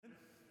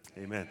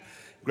Amen.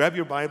 Grab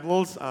your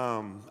Bibles.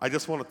 I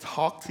just want to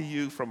talk to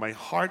you from my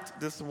heart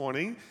this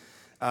morning.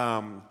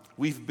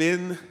 We've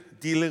been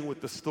dealing with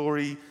the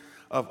story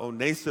of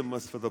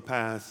Onesimus for the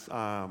past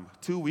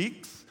 2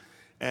 weeks,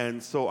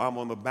 and so I'm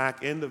on the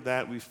back end of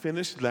that. We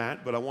finished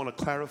that, but I want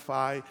to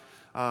clarify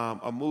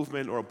a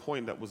movement or a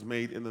point that was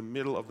made in the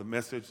middle of the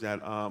message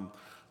that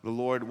the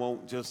Lord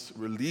won't just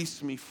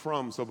release me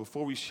from. So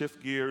before we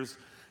shift gears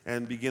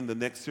and begin the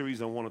next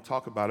series I want to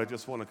talk about, I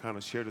just want to kind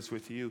of share this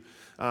with you.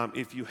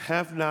 If you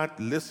have not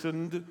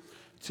listened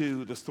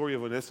to the story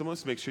of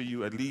Onesimus, make sure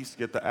you at least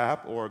get the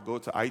app or go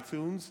to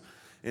iTunes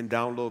and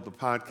download the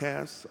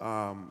podcast.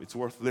 It's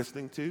worth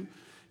listening to.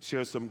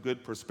 Share some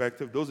good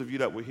perspective. Those of you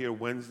that were here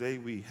Wednesday,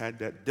 we had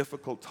that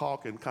difficult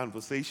talk and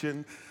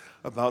conversation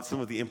about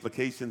some of the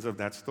implications of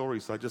that story.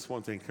 So I just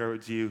want to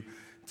encourage you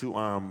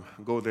to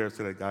go there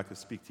so that God can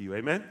speak to you.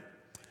 Amen?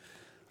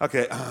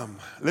 Okay,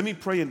 let me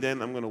pray, and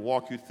then I'm going to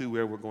walk you through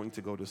where we're going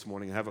to go this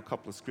morning. I have a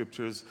couple of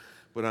scriptures,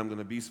 but I'm going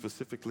to be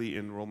specifically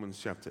in Romans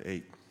chapter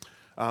 8.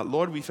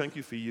 Lord, we thank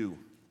you for you.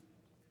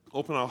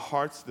 Open our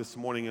hearts this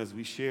morning as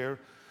we share.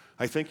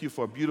 I thank you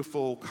for a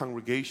beautiful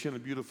congregation, a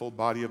beautiful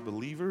body of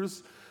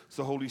believers.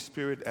 So, Holy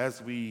Spirit,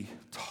 as we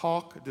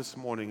talk this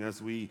morning, as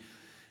we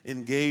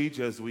engage,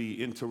 as we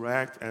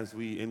interact, as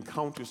we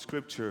encounter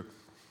Scripture,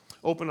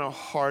 open our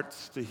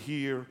hearts to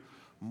hear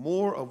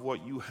more of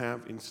what you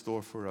have in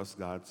store for us,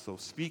 God. So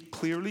speak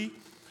clearly,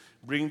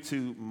 bring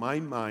to my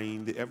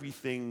mind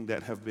everything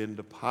that have been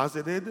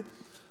deposited.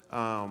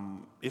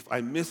 If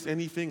I miss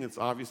anything, it's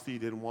obviously you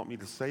didn't want me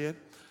to say it.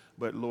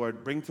 But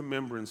Lord, bring to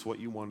remembrance what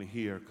you want to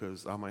hear,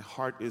 because my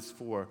heart is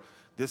for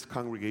this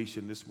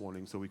congregation this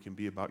morning so we can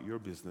be about your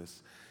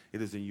business.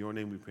 It is in your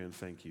name we pray and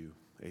thank you.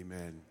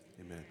 Amen.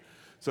 Amen.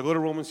 So go to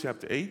Romans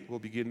chapter 8. We'll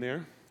begin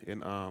there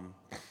and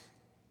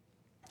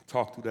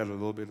talk through that a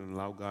little bit and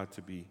allow God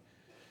to be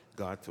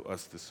God to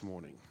us this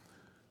morning.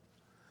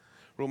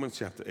 Romans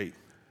chapter 8.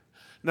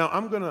 Now,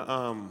 I'm going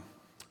to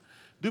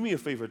do me a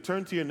favor.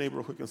 Turn to your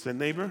neighbor quick and say,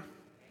 neighbor,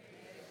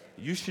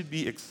 you should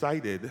be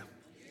excited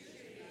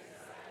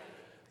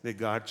that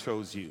God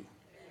chose you.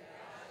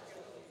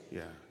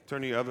 Yeah.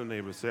 Turn to your other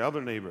neighbor. Say,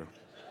 other neighbor,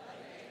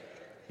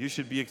 you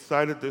should be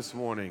excited this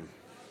morning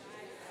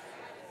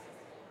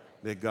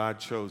that God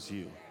chose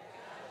you.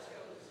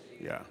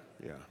 Yeah.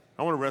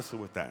 I want to wrestle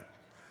with that.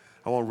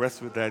 I want to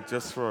rest with that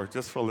just for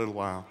a little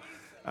while.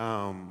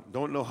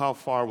 Don't know how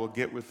far we'll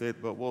get with it,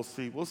 but we'll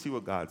see. We'll see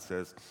what God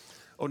says.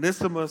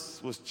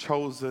 Onesimus was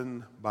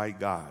chosen by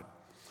God.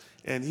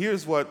 And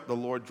here's what the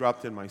Lord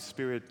dropped in my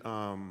spirit.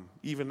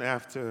 Even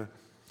after,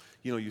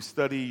 you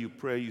study, you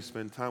pray, you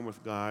spend time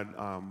with God,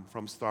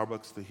 from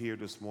Starbucks to here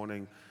this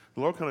morning,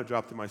 the Lord kind of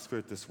dropped in my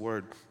spirit this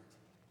word.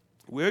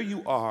 Where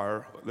we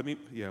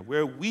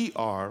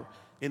are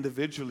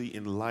individually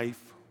in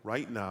life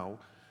right now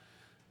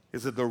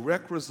is a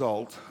direct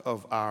result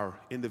of our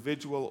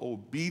individual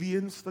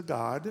obedience to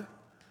God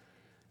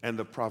and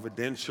the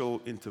providential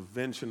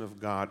intervention of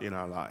God in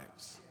our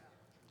lives.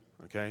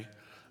 Okay?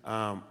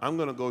 I'm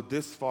going to go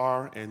this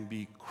far and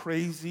be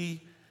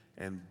crazy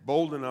and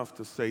bold enough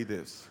to say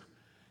this.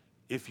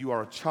 If you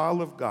are a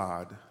child of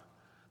God,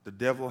 the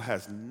devil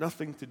has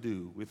nothing to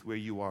do with where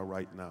you are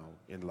right now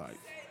in life.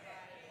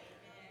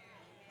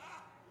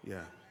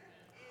 Yeah.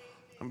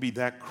 I'm going to be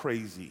that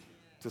crazy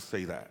to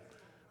say that.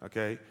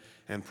 Okay?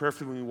 And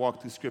perfectly when we walk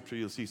through Scripture,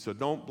 you'll see. So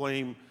don't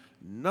blame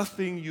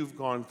nothing you've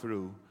gone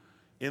through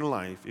in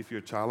life, if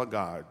you're a child of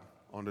God,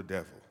 on the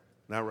devil.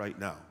 Not right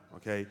now,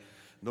 okay?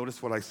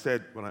 Notice what I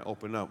said when I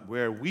opened up.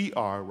 Where we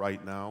are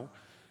right now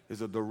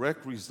is a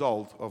direct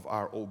result of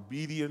our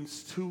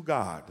obedience to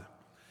God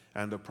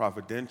and the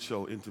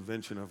providential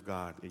intervention of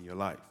God in your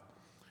life.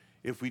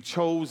 If we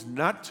chose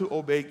not to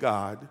obey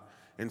God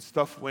and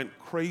stuff went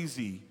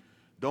crazy,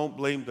 don't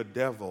blame the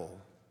devil,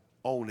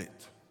 own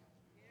it.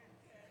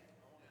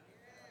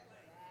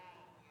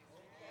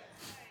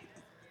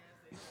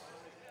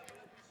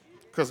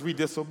 Because we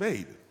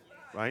disobeyed,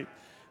 right?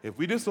 If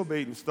we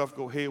disobeyed and stuff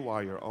go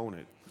haywire, own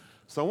it.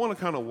 So I want to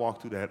kind of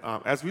walk through that.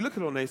 As we look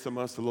at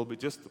Onesimus a little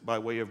bit, just by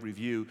way of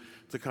review,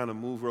 to kind of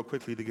move real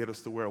quickly to get us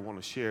to where I want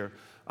to share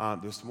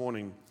this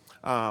morning.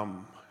 A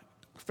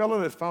fellow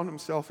that found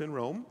himself in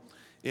Rome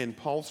in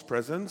Paul's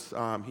presence.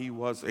 He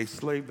was a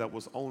slave that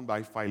was owned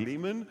by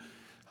Philemon.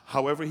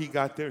 However he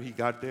got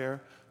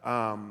there.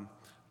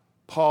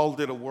 Paul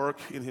did a work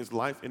in his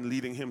life in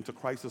leading him to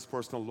Christ as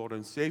personal Lord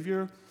and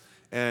Savior,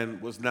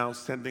 and was now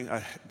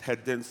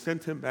had then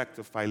sent him back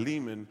to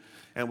Philemon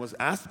and was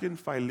asking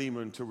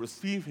Philemon to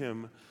receive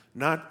him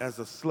not as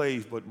a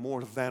slave, but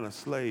more than a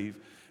slave.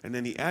 And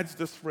then he adds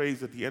this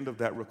phrase at the end of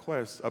that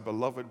request, a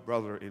beloved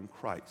brother in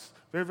Christ.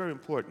 Very, very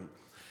important.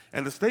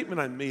 And the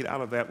statement I made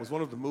out of that was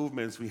one of the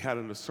movements we had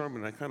in the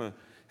sermon. I kind of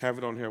have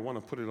it on here. I want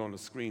to put it on the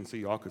screen so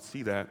you all could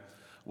see that.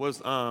 Was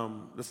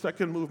the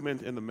second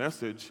movement in the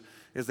message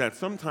is that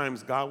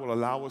sometimes God will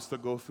allow us to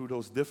go through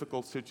those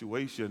difficult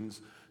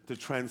situations to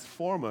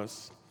transform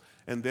us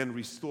and then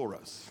restore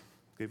us.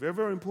 Okay, very,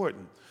 very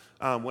important.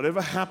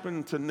 Whatever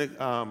happened to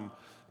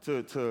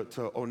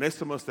to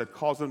Onesimus that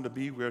caused him to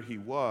be where he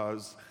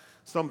was,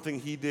 something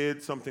he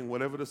did, something,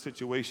 whatever the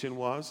situation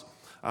was,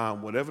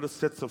 whatever the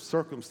sets of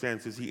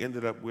circumstances, he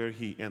ended up where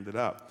he ended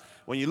up.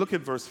 When you look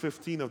at verse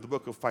 15 of the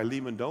book of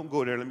Philemon, don't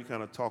go there, let me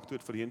kind of talk to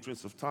it for the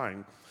interest of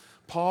time.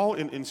 Paul,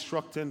 in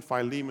instructing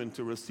Philemon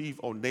to receive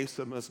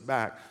Onesimus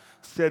back,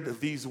 said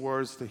these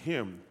words to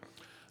him.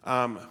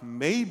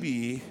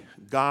 Maybe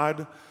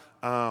God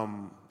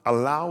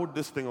allowed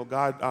this thing, or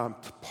God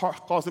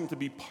caused him to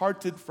be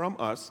parted from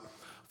us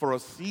for a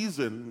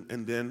season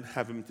and then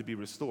have him to be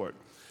restored.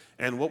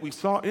 And what we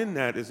saw in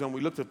that is when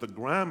we looked at the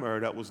grammar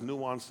that was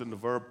nuanced in the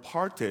verb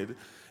parted,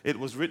 it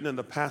was written in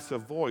the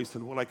passive voice.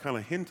 And what I kind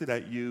of hinted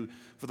at you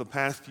for the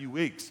past few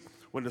weeks,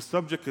 when the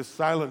subject is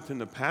silent in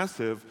the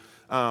passive,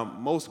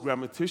 most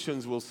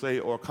grammaticians will say,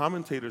 or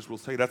commentators will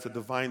say, that's a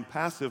divine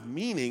passive,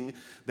 meaning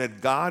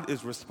that God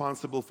is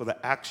responsible for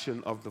the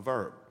action of the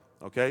verb.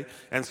 Okay?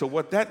 And so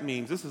what that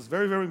means, this is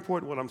very, very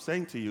important what I'm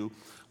saying to you.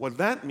 What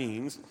that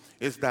means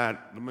is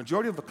that the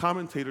majority of the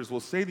commentators will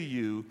say to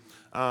you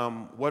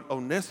what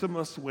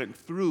Onesimus went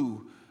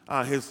through,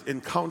 his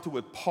encounter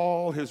with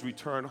Paul, his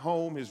return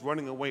home, his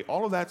running away,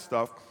 all of that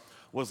stuff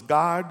was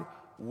God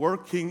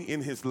working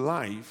in his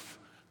life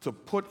to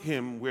put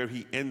him where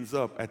he ends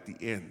up at the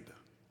end.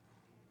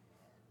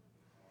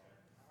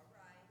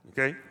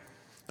 Okay?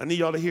 I need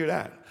y'all to hear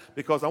that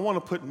because I want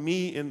to put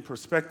me in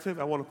perspective.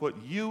 I want to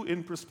put you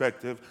in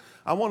perspective.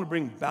 I want to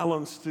bring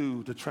balance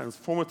to the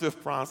transformative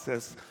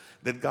process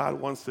that God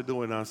wants to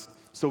do in us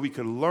so we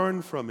can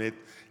learn from it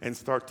and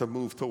start to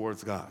move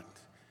towards God.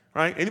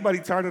 Right? Anybody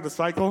tired of the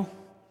cycle?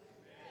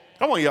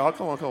 Come on, y'all.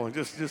 Come on.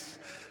 Just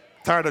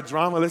tired of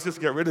drama. Let's just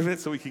get rid of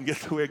it so we can get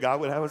to where God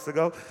would have us to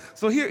go.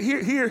 So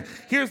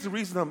here's the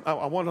reason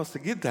I want us to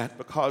get that,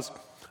 because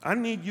I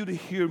need you to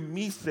hear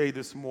me say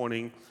this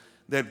morning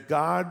that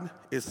God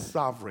is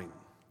sovereign.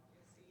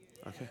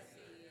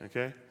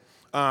 Okay?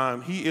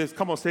 He is,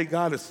 come on, say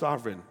God is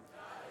sovereign.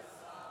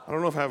 I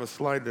don't know if I have a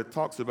slide that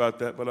talks about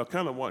that, but I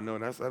kind of want, no, I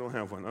don't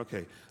have one.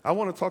 Okay. I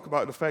want to talk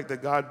about the fact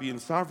that God being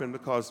sovereign,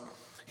 because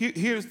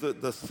here's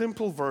the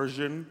simple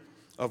version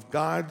of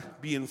God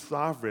being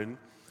sovereign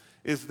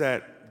is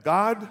that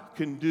God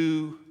can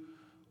do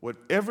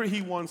whatever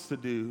he wants to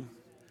do,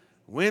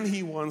 when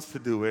he wants to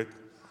do it,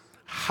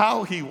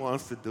 how he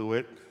wants to do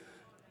it,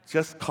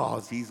 just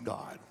cause he's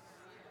God,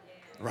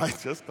 right?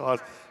 Just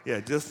cause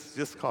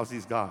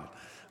he's God.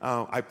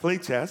 I play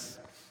chess,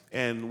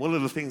 and one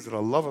of the things that I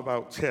love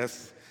about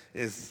chess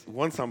is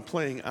once I'm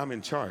playing, I'm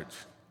in charge.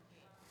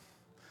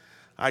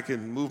 I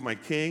can move my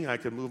king, I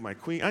can move my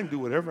queen, I can do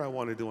whatever I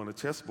want to do on the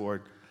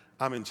chessboard.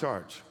 I'm in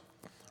charge.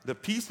 The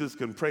pieces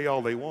can pray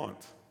all they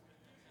want.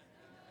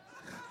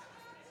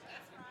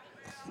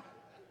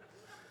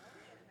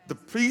 The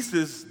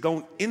pieces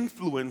don't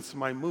influence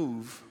my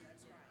move.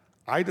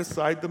 I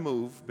decide the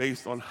move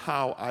based on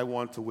how I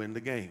want to win the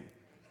game.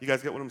 You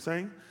guys get what I'm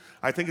saying?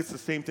 I think it's the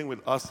same thing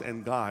with us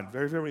and God.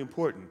 Very, very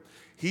important.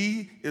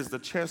 He is the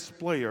chess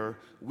player.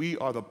 We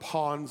are the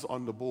pawns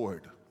on the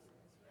board.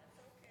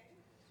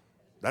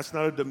 That's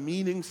not a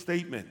demeaning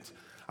statement.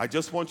 I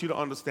just want you to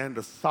understand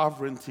the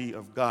sovereignty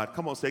of God.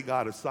 Come on, say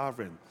God is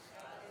sovereign.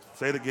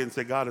 Say it again,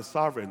 say God is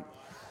sovereign.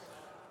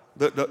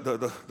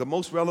 The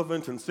most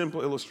relevant and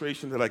simple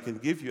illustration that I can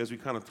give you as we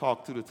kind of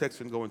talk through the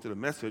text and go into the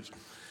message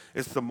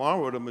is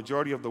tomorrow, the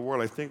majority of the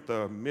world, I think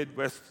the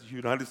Midwest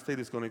United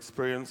States is going to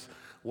experience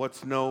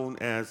what's known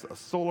as a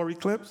solar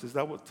eclipse. Is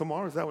that what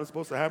tomorrow? Is that what's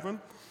supposed to happen?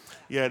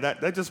 Yeah,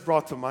 that just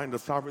brought to mind the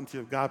sovereignty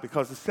of God,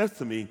 because it says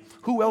to me,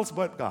 who else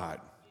but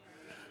God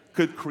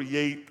could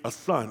create a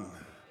sun,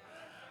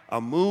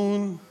 a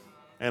moon,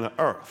 and an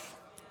earth,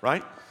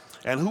 right?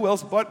 And who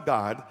else but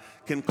God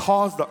can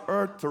cause the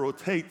earth to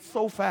rotate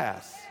so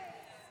fast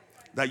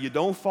that you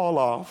don't fall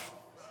off?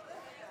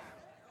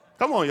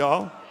 Come on,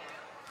 y'all.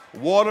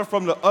 Water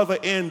from the other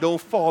end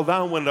don't fall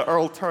down when the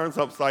earth turns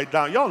upside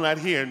down. Y'all not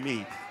hearing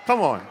me.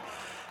 Come on.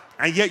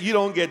 And yet you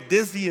don't get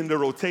dizzy in the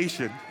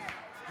rotation.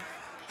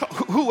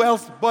 Who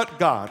else but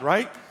God,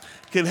 right?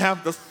 Can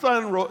have the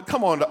sun,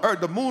 the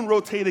earth, the moon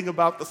rotating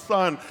about the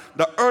sun,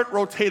 the earth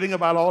rotating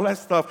about all that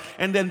stuff,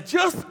 and then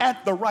just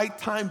at the right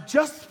time,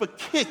 just for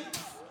kicks,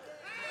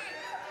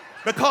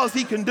 because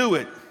he can do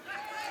it.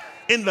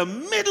 In the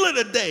middle of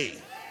the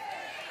day,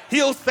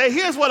 he'll say,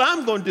 here's what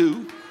I'm going to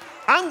do.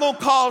 I'm going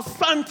to cause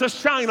sun to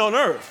shine on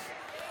earth.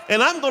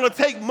 And I'm going to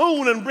take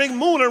moon and bring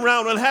moon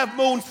around and have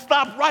moon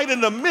stop right in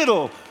the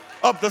middle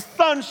of the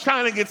sun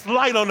shining its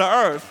light on the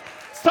earth,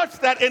 such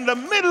that in the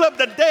middle of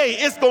the day,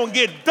 it's going to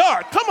get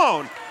dark. Come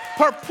on.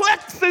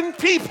 Perplexing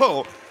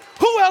people.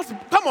 Who else?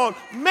 Come on.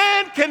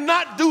 Man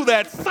cannot do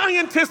that.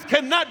 Scientists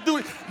cannot do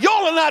it.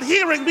 Y'all are not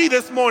hearing me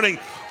this morning.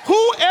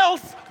 Who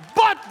else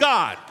but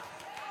God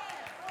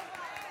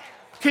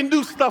can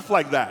do stuff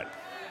like that?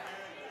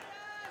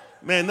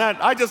 Man,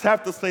 I just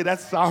have to say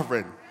that's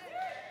sovereign.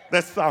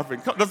 That's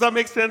sovereign. Does that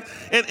make sense?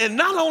 And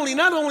not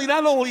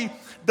only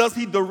does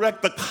he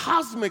direct the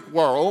cosmic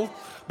world,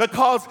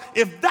 Because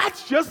if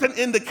that's just an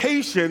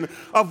indication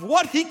of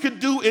what he could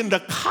do in the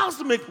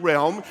cosmic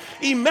realm,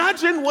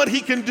 imagine what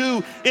he can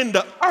do in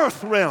the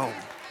earth realm.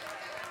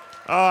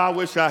 Oh, I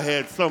wish I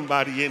had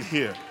somebody in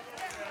here.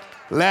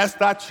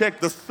 Last I checked,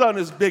 the sun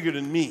is bigger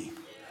than me.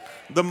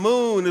 The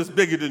moon is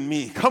bigger than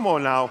me. Come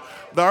on now.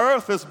 The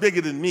earth is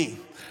bigger than me.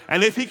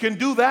 And if he can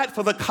do that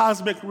for the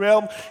cosmic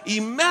realm,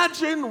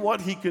 imagine what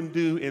he can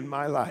do in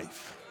my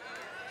life.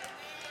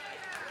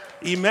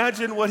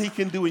 Imagine what he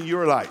can do in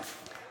your life.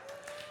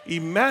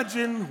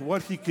 Imagine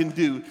what he can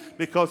do,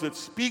 because it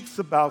speaks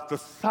about the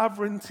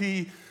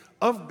sovereignty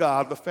of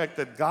God, the fact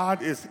that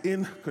God is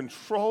in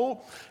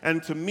control.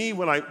 And to me,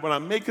 when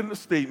I'm making the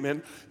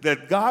statement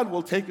that God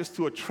will take us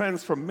to a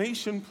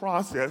transformation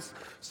process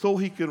so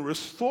he can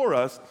restore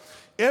us,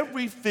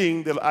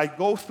 everything that I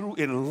go through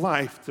in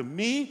life, to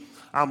me,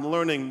 I'm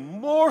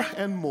learning more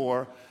and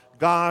more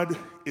God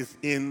is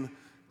in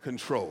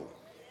control.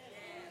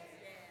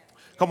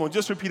 Come on,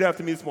 just repeat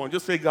after me this morning.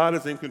 Just say, God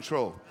is in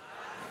control.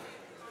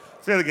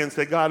 Say it again.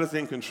 Say, God is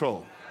in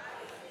control.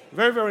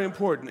 Very, very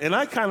important. And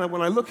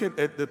when I look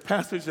at the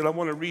passage that I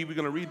want to read, we're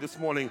going to read this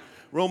morning,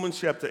 Romans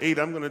chapter 8.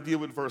 I'm going to deal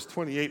with verse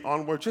 28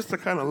 onward, just to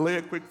kind of lay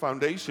a quick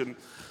foundation.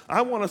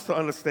 I want us to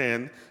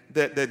understand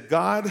that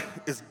God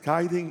is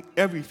guiding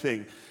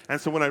everything. And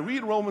so when I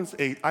read Romans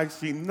 8, I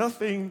see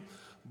nothing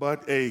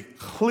but a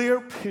clear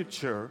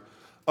picture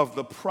of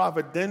the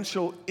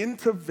providential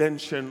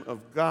intervention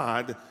of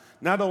God,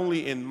 not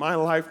only in my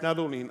life, not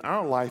only in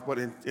our life, but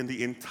in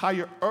the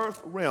entire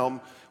earth realm,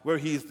 where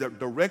he's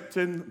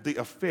directing the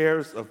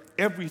affairs of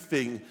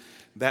everything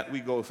that we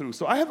go through.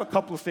 So I have a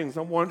couple of things.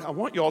 I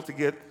want you all to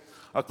get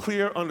a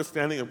clear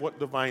understanding of what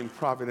divine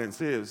providence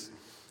is.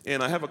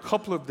 And I have a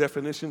couple of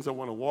definitions I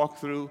want to walk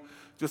through,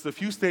 just a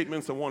few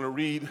statements I want to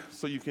read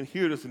so you can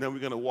hear this, and then we're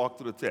going to walk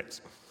through the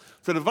text.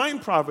 So divine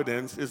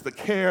providence is the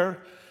care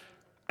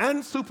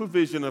and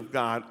supervision of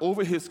God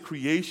over his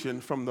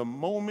creation from the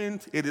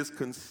moment it is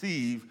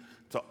conceived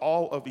to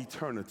all of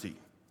eternity.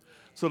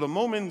 So the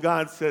moment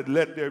God said,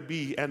 let there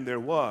be, and there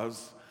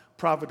was,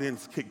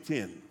 providence kicked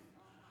in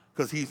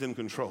because he's in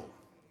control.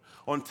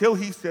 Until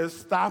he says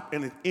stop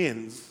and it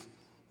ends,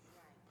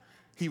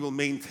 he will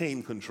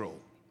maintain control.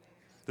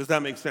 Does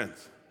that make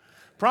sense?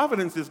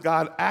 Providence is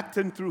God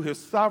acting through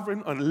his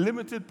sovereign,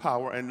 unlimited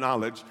power and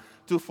knowledge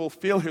to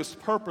fulfill his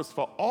purpose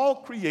for all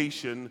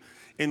creation,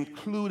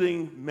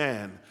 including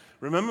man.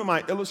 Remember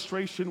my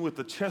illustration with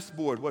the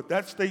chessboard. What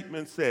that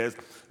statement says,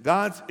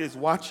 God is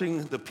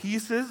watching the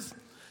pieces,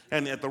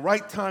 and at the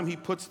right time, he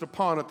puts the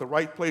pawn at the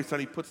right place,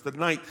 and he puts the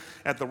knight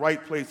at the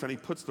right place, and he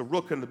puts the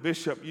rook and the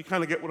bishop. You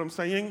kind of get what I'm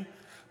saying?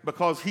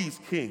 Because he's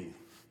king.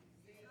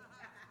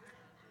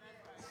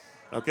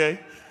 Okay?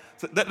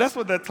 So that's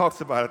what that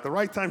talks about. At the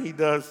right time, he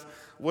does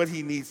what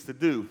he needs to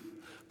do.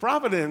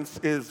 Providence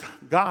is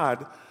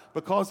God,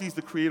 because he's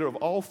the creator of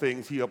all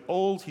things. He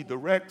upholds, he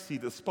directs, he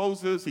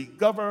disposes, he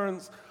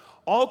governs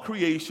all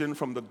creation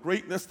from the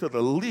greatness to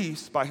the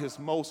least by his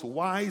most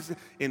wise,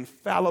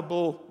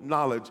 infallible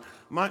knowledge.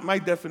 My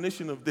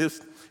definition of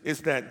this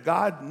is that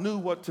God knew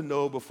what to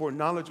know before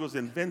knowledge was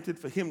invented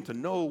for him to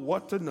know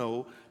what to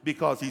know,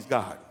 because he's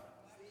God.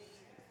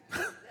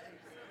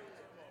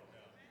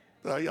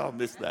 Oh, y'all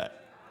missed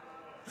that.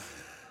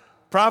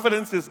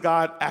 Providence is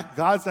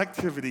God's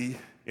activity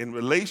in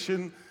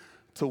relation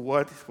to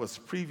what was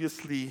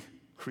previously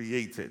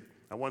created.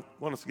 I want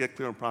us to get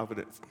clear on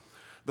providence.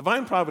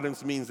 Divine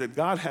providence means that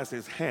God has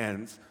his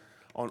hands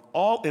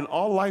in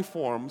all life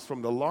forms,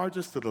 from the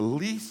largest to the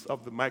least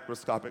of the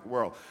microscopic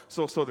world.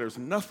 So there is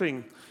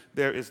nothing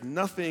that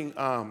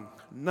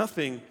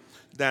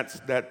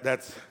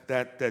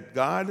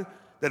God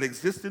that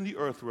exists in the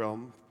earth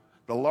realm,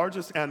 the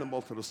largest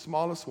animal to the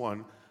smallest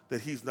one,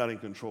 that he's not in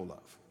control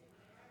of.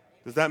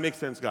 Does that make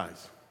sense,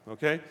 guys?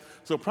 Okay?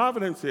 So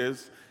providence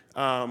is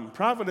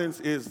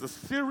the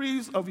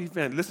series of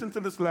events. Listen to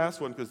this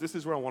last one, because this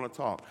is where I want to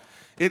talk.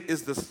 It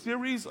is the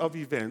series of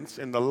events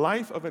in the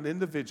life of an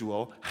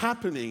individual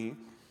happening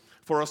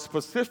for a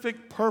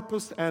specific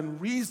purpose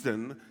and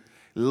reason,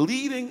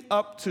 leading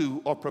up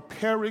to or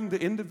preparing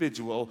the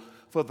individual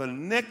for the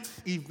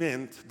next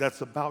event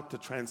that's about to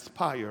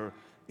transpire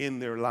in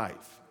their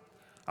life.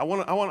 I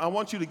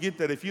want you to get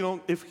that.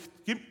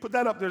 Put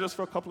that up there just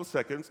for a couple of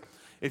seconds.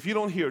 If you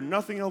don't hear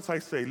nothing else I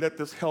say, let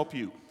this help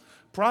you.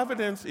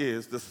 Providence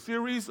is the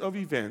series of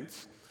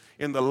events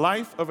in the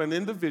life of an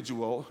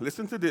individual,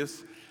 listen to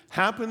this,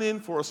 happening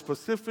for a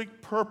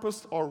specific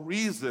purpose or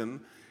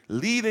reason,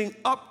 leading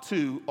up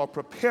to or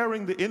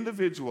preparing the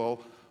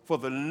individual for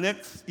the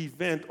next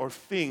event or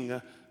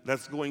thing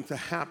that's going to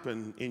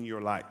happen in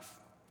your life,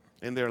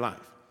 in their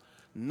life.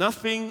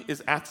 Nothing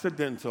is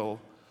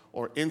accidental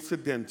or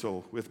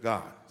incidental with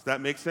God. Does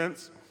that make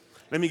sense?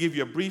 Let me give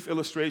you a brief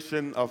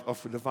illustration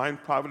of divine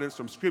providence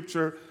from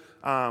Scripture.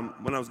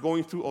 When I was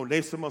going through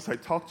Onesimus, I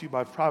talked to you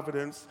about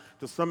providence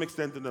to some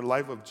extent in the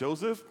life of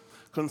Joseph.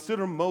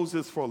 Consider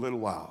Moses for a little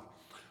while.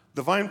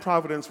 Divine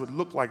providence would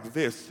look like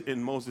this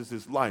in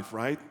Moses' life,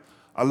 right?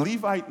 A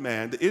Levite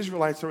man, the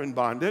Israelites are in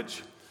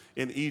bondage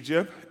in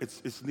Egypt.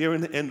 It's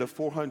nearing the end of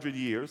 400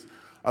 years.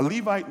 A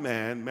Levite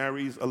man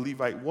marries a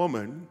Levite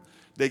woman.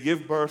 They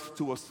give birth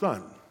to a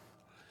son.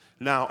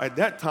 Now, at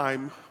that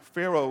time,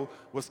 Pharaoh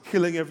was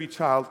killing every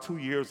child 2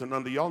 years and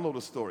under. Y'all know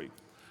the story.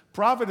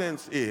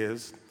 Providence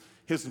is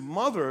his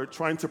mother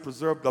trying to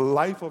preserve the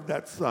life of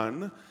that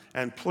son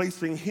and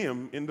placing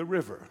him in the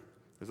river.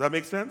 Does that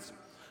make sense?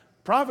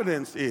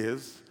 Providence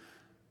is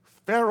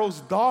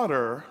Pharaoh's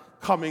daughter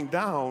coming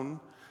down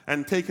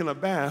and taking a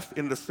bath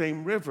in the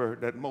same river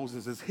that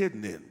Moses is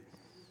hidden in.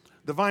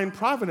 Divine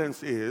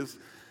providence is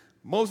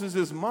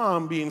Moses'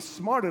 mom being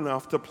smart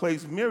enough to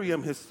place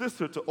Miriam, his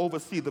sister, to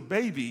oversee the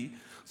baby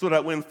so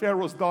that when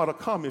Pharaoh's daughter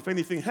comes, if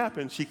anything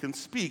happens, she can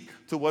speak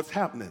to what's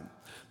happening.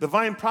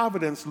 Divine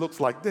providence looks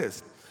like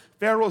this.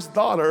 Pharaoh's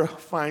daughter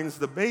finds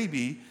the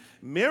baby.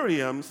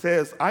 Miriam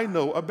says, I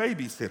know a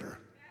babysitter.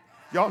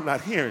 Y'all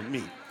not hearing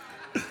me.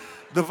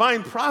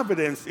 Divine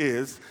providence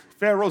is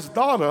Pharaoh's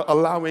daughter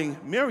allowing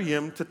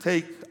Miriam to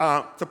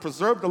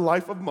preserve the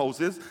life of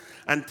Moses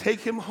and take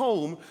him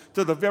home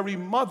to the very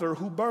mother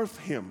who birthed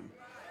him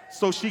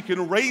so she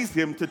can raise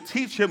him to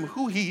teach him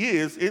who he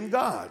is in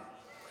God.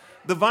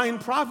 Divine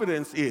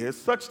providence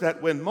is such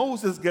that when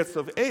Moses gets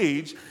of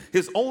age,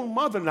 his own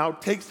mother now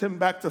takes him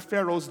back to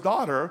Pharaoh's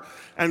daughter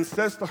and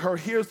says to her,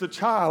 here's the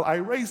child I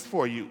raised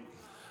for you.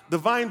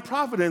 Divine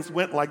providence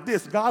went like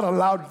this. God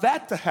allowed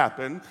that to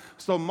happen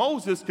so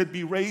Moses could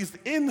be raised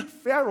in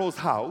Pharaoh's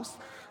house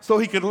so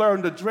he could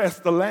learn the dress,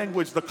 the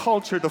language, the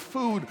culture, the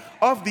food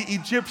of the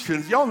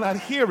Egyptians. Y'all not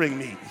hearing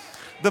me.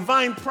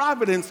 Divine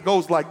providence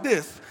goes like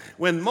this.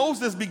 When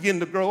Moses began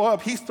to grow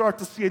up, he started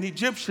to see an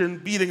Egyptian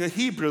beating a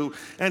Hebrew,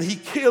 and he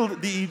killed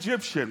the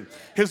Egyptian,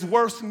 his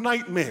worst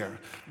nightmare.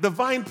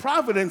 Divine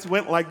providence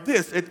went like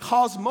this. It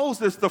caused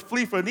Moses to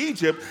flee from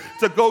Egypt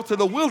to go to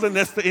the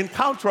wilderness to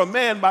encounter a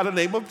man by the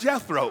name of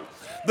Jethro.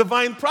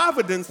 Divine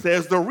providence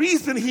says the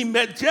reason he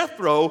met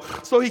Jethro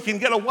so he can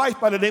get a wife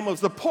by the name of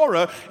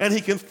Zipporah and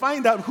he can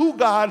find out who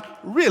God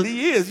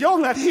really is. Y'all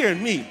not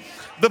hearing me.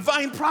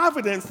 Divine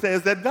providence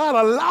says that God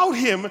allowed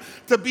him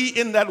to be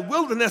in that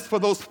wilderness for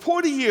those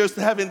 40 years,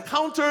 to have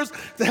encounters,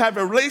 to have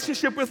a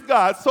relationship with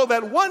God, so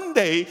that one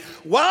day,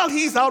 while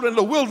he's out in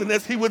the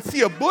wilderness, he would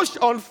see a bush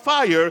on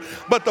fire,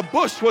 but the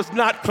bush was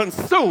not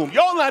consumed.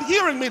 Y'all not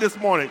hearing me this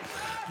morning.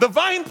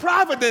 Divine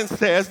providence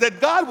says that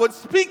God would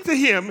speak to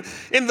him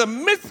in the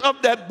midst of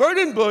that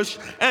burning bush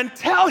and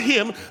tell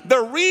him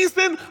the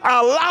reason I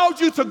allowed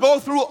you to go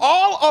through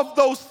all of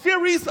those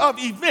series of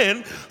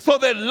events so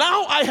that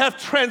now I have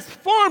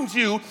transformed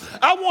you.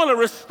 I want to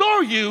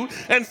restore you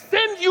and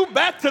send you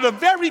back to the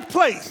very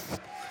place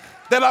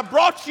that I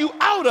brought you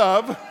out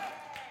of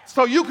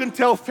so you can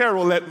tell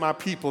Pharaoh, let my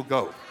people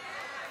go.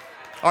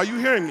 Are you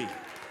hearing me?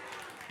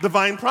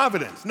 Divine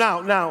providence.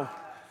 Now,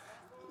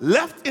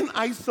 left in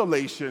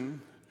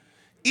isolation,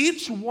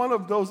 each one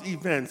of those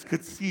events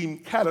could seem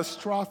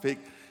catastrophic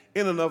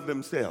in and of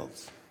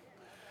themselves.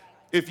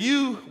 If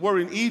you were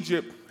in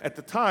Egypt at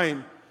the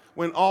time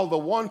when all the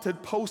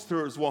wanted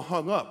posters were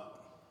hung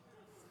up,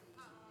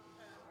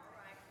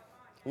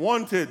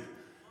 wanted,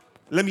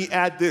 let me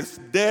add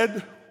this,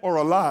 dead or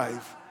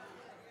alive,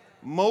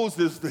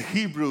 Moses the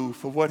Hebrew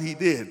for what he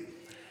did.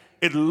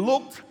 It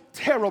looked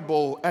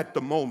terrible at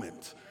the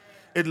moment.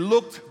 It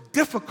looked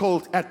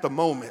difficult at the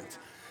moment.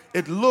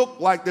 It looked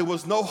like there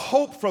was no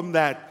hope from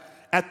that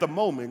at the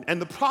moment.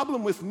 And the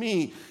problem with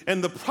me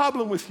and the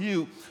problem with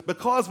you,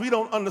 because we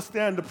don't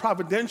understand the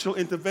providential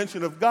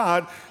intervention of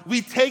God,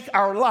 we take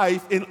our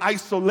life in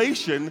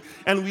isolation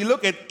and we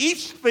look at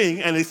each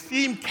thing and it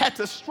seems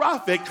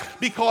catastrophic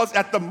because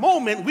at the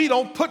moment we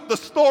don't put the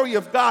story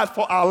of God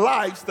for our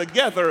lives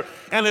together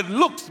and it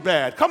looks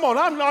bad. Come on,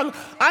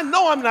 I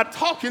know I'm not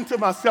talking to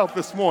myself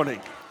this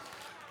morning.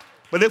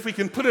 But if we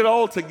can put it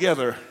all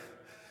together,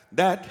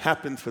 that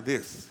happened for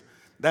this.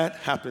 That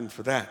happened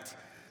for that.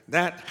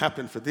 That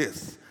happened for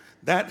this.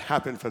 That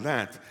happened for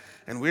that.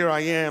 And where I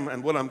am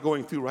and what I'm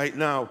going through right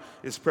now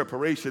is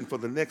preparation for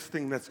the next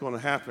thing that's going to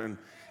happen.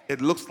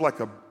 It looks like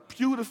a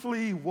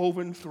beautifully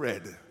woven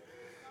thread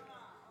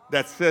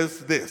that says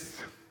this: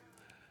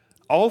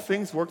 all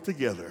things work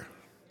together.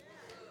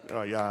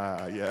 Oh,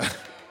 yeah.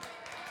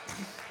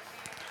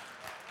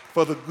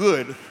 For the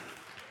good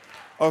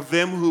of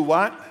them who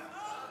what?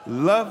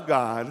 Love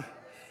God,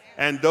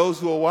 and those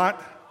who are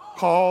what?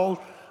 Called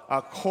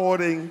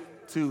according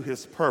to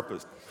his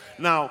purpose.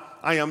 Now,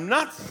 I am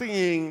not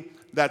saying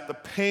that the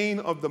pain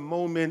of the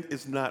moment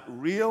is not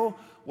real.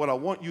 What I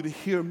want you to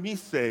hear me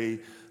say,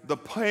 the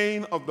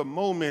pain of the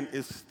moment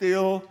is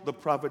still the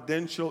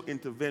providential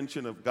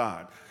intervention of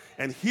God.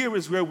 And here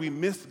is where we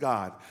miss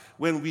God.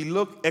 When we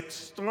look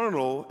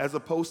external as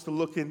opposed to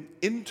looking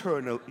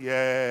internal.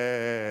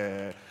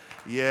 Yeah.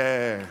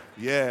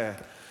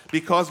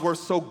 Because we're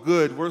so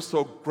good, we're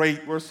so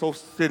great, we're so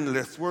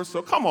sinless,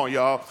 come on,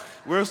 y'all,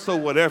 we're so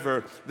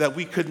whatever that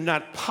we could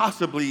not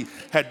possibly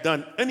have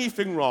done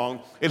anything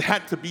wrong. It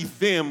had to be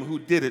them who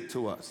did it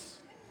to us.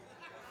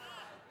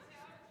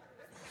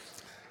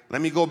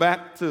 Let me go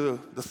back to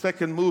the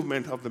second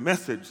movement of the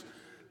message.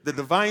 The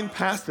divine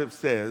passive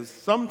says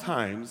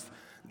sometimes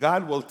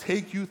God will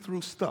take you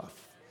through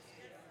stuff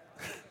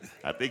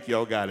I think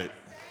y'all got it.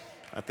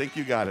 I think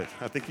you got it.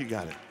 I think you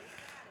got it.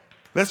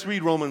 Let's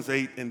read Romans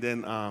 8, and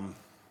then I'm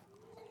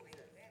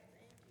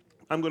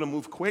going to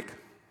move quick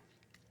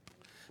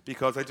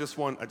because I just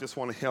want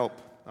to help.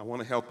 I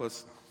want to help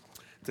us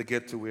to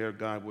get to where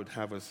God would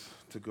have us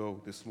to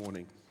go this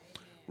morning.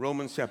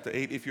 Romans chapter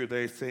 8, if you're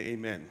there, say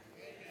amen.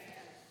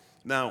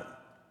 Now,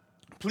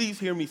 please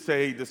hear me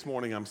say this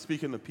morning, I'm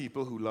speaking to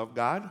people who love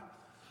God.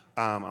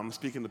 I'm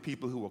speaking to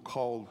people who are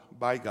called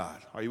by God.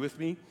 Are you with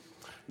me?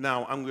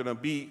 Now, I'm going to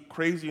be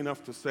crazy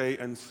enough to say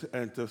and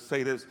to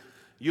say this.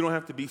 You don't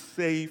have to be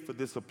saved for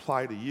this to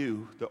apply to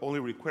you. The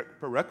only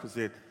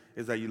prerequisite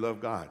is that you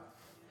love God.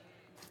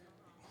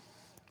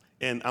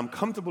 And I'm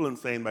comfortable in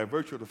saying by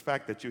virtue of the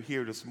fact that you're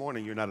here this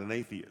morning, you're not an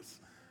atheist.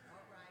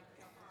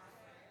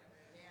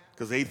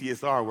 Because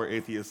atheists are where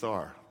atheists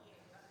are.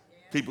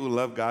 People who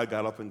love God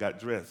got up and got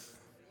dressed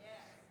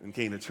and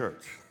came to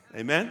church.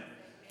 Amen?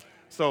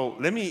 So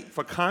let me,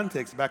 for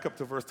context, back up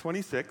to verse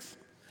 26.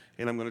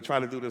 And I'm going to try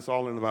to do this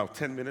all in about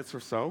 10 minutes or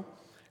so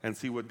and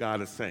see what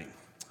God is saying.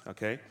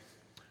 Okay?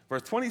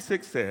 Verse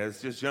 26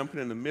 says, just jumping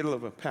in the middle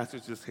of a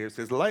passage just here, it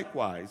says,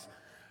 likewise,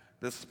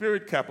 the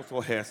Spirit,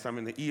 capital S, I'm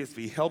in the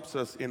ESV, helps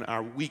us in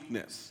our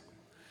weakness.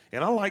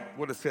 And I like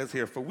what it says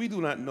here, for we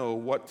do not know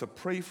what to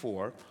pray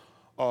for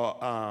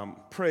or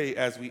pray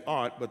as we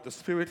ought, but the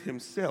Spirit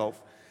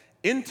himself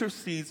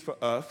intercedes for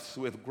us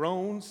with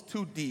groans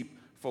too deep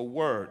for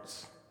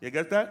words. You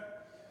get that?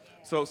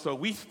 So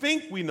we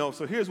think we know.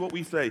 So here's what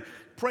we say.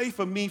 Pray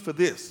for me for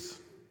this.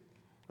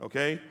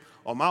 Okay?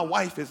 Or my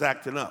wife is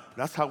acting up.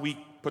 That's how we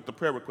put the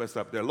prayer request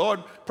up there.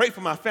 Lord, pray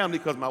for my family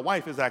because my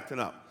wife is acting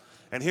up.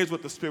 And here's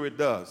what the Spirit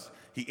does.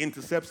 He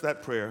intercepts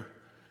that prayer,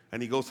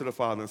 and he goes to the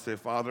Father and says,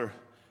 Father,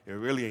 it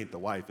really ain't the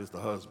wife, it's the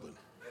husband.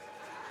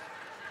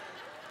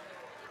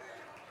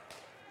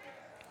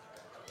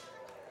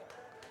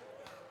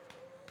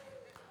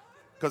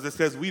 Because it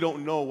says we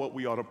don't know what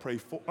we ought to pray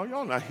for. Oh,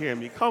 y'all not hearing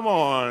me. Come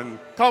on.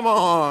 Come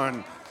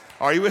on.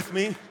 Are you with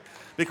me?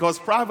 Because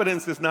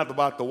providence is not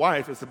about the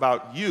wife. It's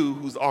about you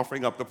who's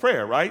offering up the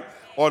prayer, right?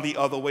 Or the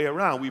other way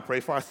around. We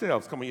pray for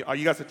ourselves. Come on. Are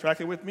you guys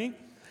tracking with me?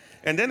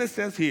 And then it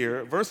says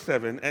here, verse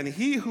 7, and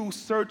he who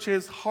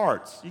searches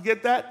hearts. You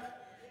get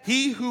that?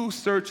 He who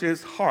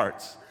searches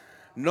hearts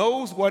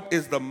knows what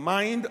is the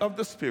mind of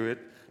the Spirit,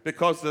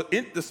 because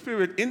the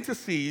Spirit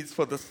intercedes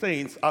for the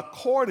saints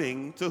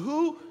according to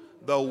who?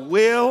 The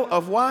will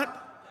of what?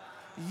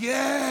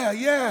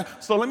 Yeah.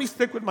 So let me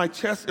stick with my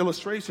chess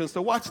illustration.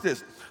 So watch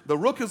this. The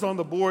rook is on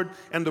the board,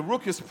 and the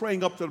rook is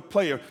praying up to the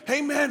player.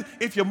 Hey, man,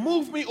 if you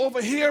move me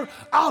over here,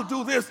 I'll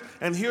do this.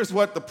 And here's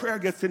what the prayer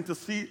gets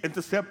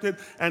intercepted,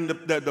 and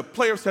the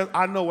player says,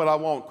 I know what I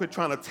want. Quit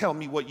trying to tell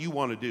me what you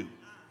want to do.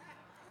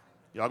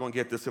 Y'all going to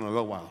get this in a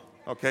little while,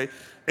 okay?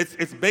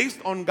 It's based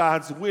on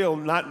God's will,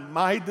 not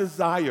my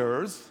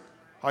desires.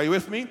 Are you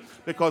with me?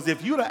 Because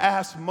if you'd have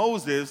asked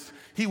Moses,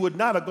 he would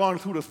not have gone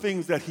through the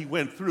things that he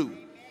went through.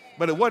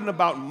 But it wasn't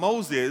about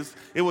Moses.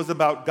 It was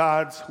about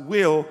God's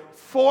will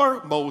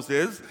for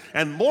Moses,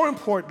 and more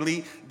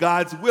importantly,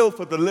 God's will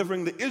for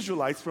delivering the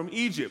Israelites from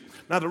Egypt.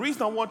 Now, the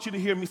reason I want you to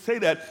hear me say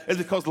that is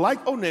because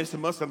like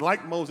Onesimus and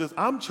like Moses,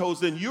 I'm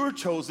chosen, you're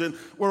chosen,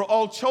 we're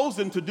all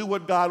chosen to do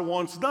what God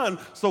wants done,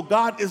 so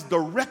God is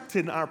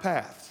directing our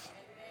paths.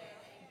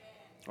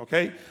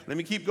 Okay? Let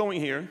me keep going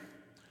here.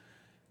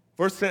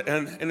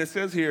 And it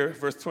says here,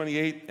 verse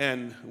 28,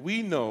 and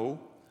we know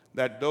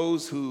that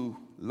those who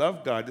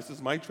love God, this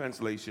is my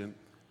translation,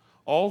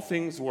 all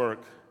things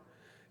work,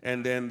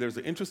 and then there's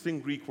an interesting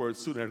Greek word,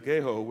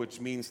 synergeho,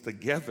 which means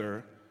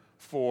together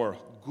for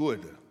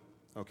good,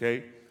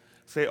 okay?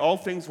 Say, all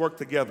things work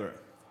together.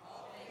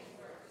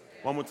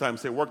 One more time,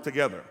 say, work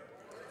together.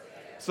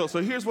 So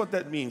here's what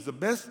that means. The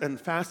best and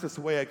fastest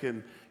way I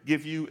can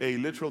give you a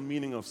literal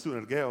meaning of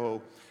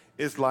synergeho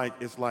it's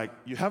like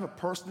you have a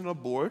person on a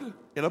board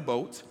in a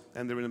boat,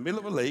 and they're in the middle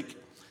of a lake,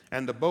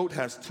 and the boat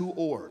has 2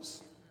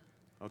 oars,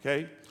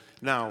 okay?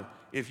 Now,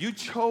 if you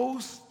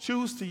choose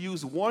to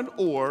use 1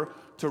 oar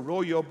to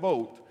row your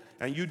boat,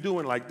 and you're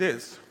doing like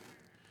this,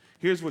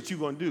 here's what you're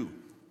going to do.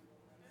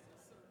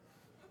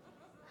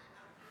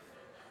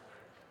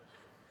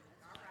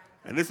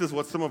 And this is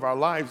what some of our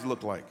lives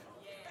look like.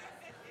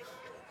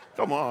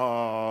 Come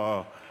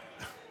on.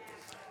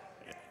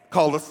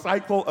 Called the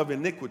cycle of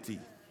iniquity.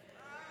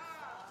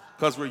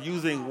 Because we're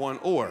using 1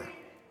 oar.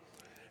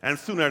 And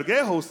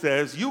synergeho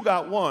says, you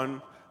got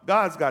one,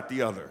 God's got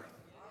the other.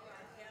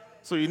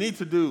 So you need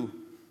to do.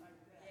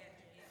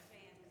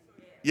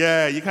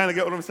 Yeah, you kind of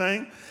get what I'm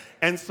saying?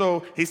 And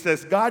so he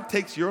says, God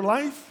takes your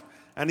life,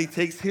 and he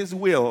takes his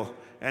will,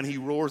 and he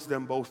roars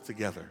them both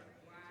together.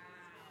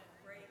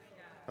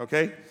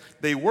 Okay?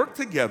 They work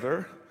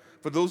together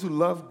for those who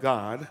love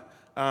God,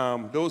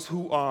 those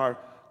who are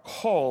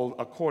called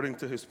according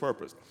to his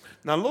purpose.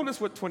 Now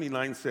notice what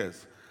 29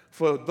 says.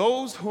 For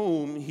those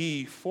whom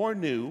he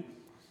foreknew,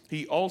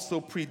 he also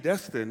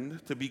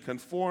predestined to be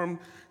conformed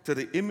to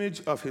the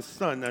image of his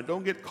Son. Now,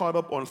 don't get caught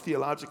up on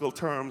theological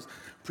terms,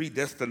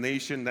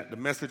 predestination, that the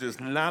message is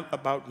not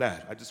about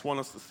that. I just want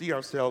us to see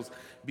ourselves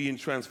being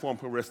transformed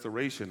for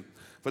restoration.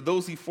 For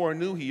those he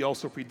foreknew, he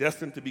also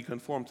predestined to be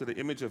conformed to the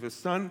image of his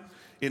Son,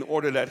 in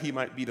order that he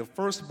might be the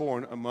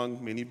firstborn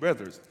among many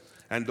brothers.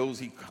 And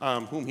those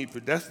whom he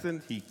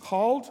predestined, he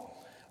called.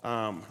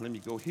 Let me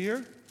go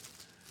here.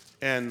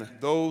 And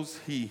those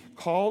he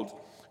called,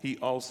 he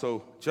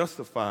also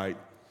justified.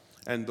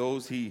 And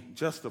those he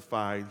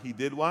justified, he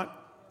did what?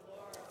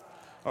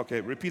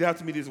 Okay, repeat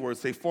after me these words.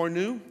 Say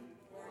foreknew.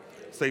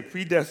 Say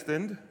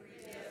predestined.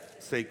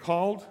 Say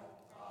called.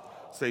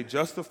 Say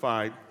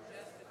justified.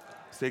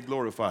 Say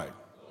glorified.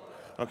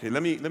 Okay,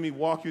 let me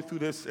walk you through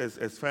this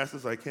as fast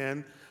as I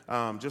can,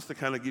 just to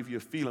kind of give you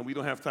a feeling. We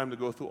don't have time to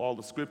go through all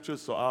the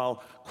scriptures, so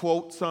I'll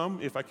quote some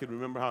if I can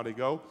remember how they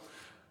go.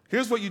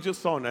 Here's what you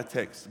just saw in that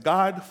text.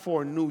 God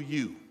foreknew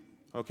you.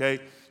 Okay,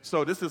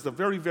 so this is a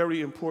very,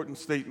 very important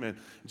statement.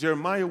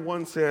 Jeremiah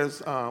 1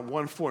 says,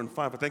 1, 4, and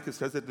 5, I think it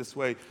says it this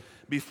way.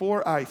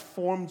 Before I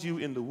formed you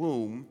in the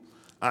womb,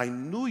 I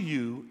knew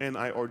you and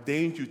I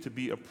ordained you to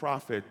be a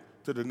prophet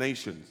to the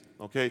nations.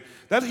 Okay,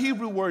 that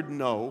Hebrew word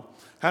know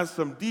has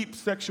some deep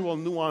sexual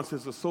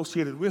nuances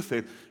associated with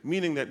it,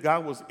 meaning that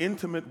God was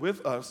intimate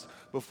with us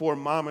before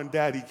mom and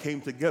daddy came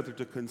together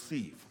to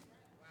conceive.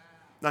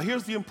 Now,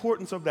 here's the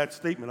importance of that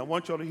statement. I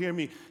want y'all to hear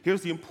me.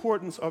 Here's the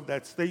importance of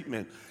that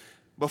statement.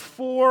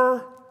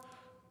 Before,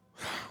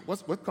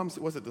 what comes,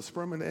 was it the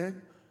sperm and the egg?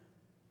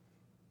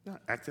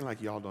 Not acting like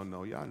y'all don't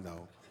know. Y'all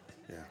know.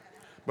 Yeah.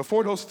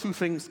 Before those two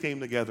things came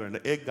together and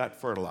the egg got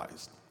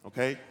fertilized,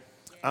 okay,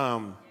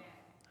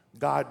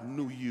 God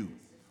knew you.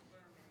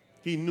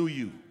 He knew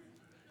you.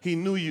 He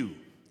knew you.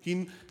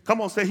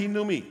 Come on, say he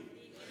knew me.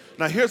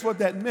 Now, here's what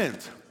that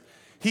meant.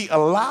 He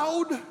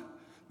allowed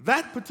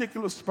that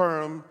particular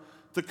sperm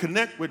to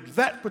connect with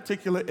that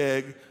particular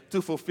egg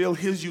to fulfill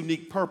his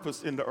unique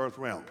purpose in the earth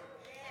realm.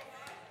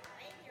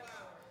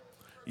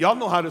 Y'all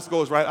know how this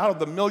goes, right? Out of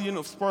the million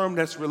of sperm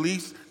that's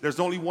released, there's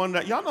only one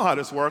that, y'all know how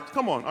this works.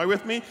 Come on, are you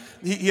with me?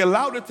 He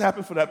allowed it to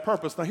happen for that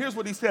purpose. Now, here's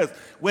what he says.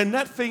 When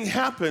that thing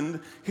happened,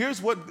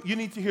 here's what you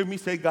need to hear me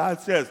say. God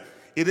says,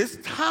 it is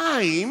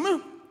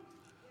time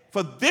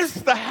for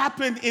this to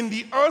happen in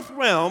the earth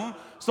realm,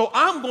 so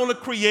I'm going to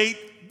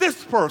create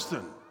this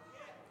person.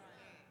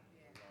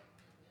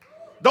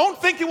 Don't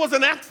think it was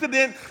an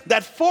accident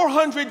that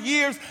 400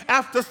 years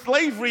after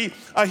slavery,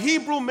 a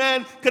Hebrew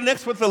man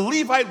connects with a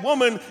Levite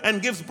woman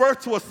and gives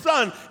birth to a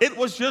son. It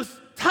was just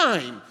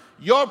time.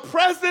 Your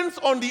presence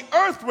on the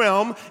earth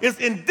realm is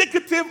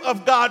indicative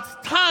of God's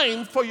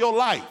time for your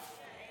life.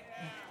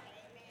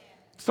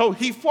 So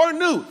he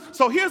foreknew.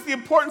 So here's the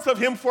importance of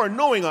him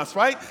foreknowing us,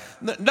 right?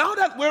 Now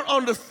that we're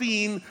on the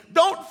scene,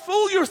 don't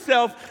fool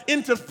yourself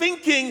into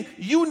thinking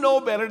you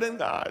know better than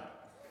God.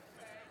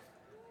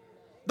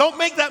 Don't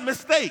make that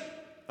mistake,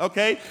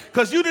 okay?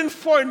 Because you didn't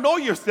foreknow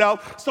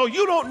yourself, so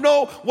you don't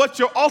know what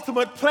your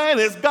ultimate plan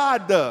is.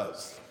 God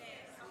does.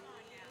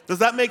 Does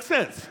that make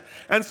sense?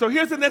 And so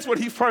here's the next one.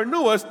 He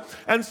foreknew us,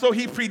 and so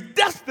he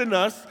predestined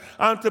us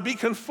to be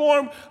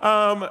conformed,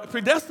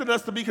 predestined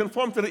us to be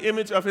conformed to the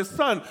image of his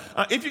Son.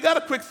 If you got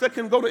a quick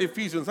second, go to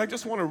Ephesians. I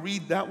just want to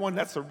read that one.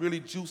 That's a really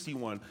juicy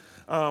one.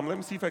 Let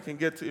me see if I can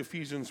get to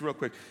Ephesians real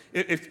quick.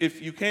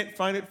 If you can't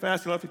find it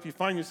fast enough, if you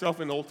find yourself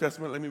in the Old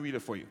Testament, let me read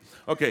it for you.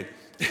 Okay,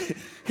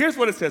 here's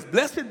what it says.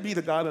 Blessed be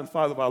the God and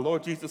Father of our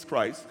Lord Jesus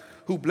Christ,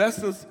 who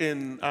blessed us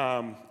in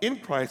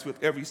Christ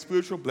with every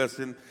spiritual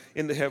blessing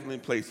in the heavenly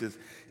places,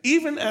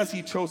 even as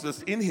he chose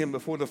us in him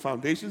before the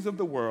foundations of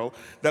the world,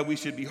 that we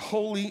should be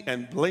holy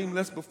and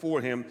blameless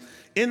before him.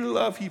 In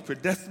love, he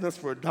predestined us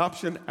for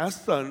adoption as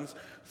sons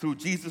through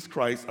Jesus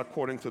Christ,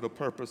 according to the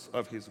purpose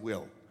of his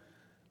will.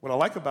 What I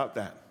like about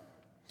that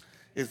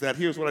is that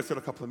here's what I said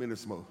a couple of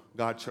minutes ago.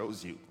 God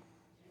chose you.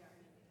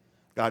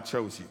 God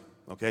chose you,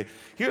 okay?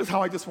 Here's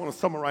how I just want to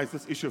summarize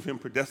this issue of him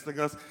predestining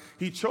us.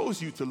 He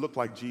chose you to look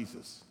like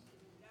Jesus.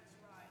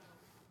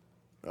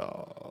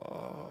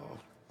 Oh.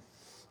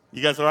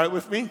 You guys all right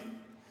with me?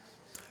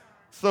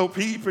 So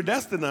he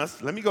predestined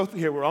us. Let me go through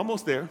here. We're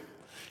almost there.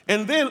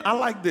 And then I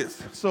like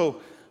this.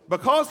 So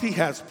because he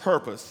has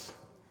purpose,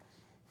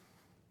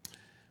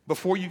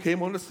 before you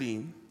came on the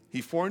scene,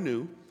 he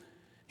foreknew.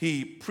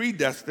 He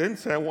predestined,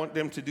 say, I want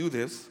them to do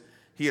this.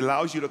 He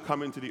allows you to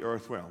come into the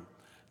earth realm.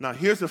 Now,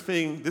 here's the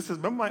thing. This is,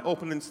 remember my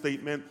opening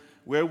statement,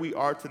 where we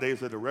are today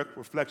is a direct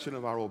reflection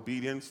of our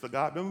obedience to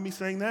God. Remember me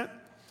saying that?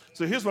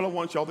 So here's what I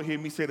want y'all to hear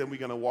me say, then we're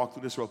going to walk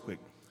through this real quick.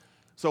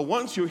 So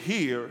once you're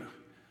here,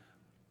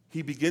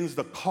 he begins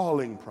the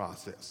calling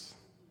process.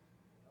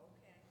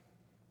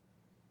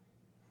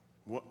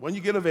 When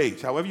you get of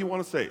age, however you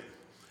want to say it.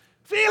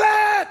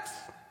 Felix!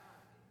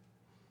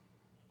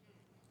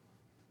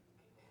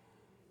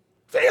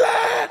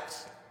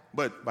 Felix!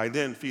 But by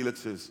then,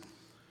 Felix is,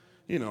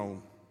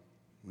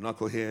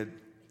 knucklehead,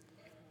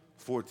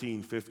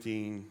 14,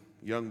 15,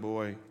 young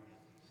boy.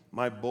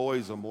 My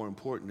boys are more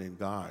important than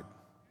God.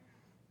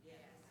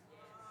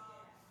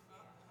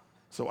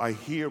 So I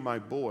hear my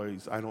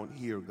boys, I don't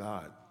hear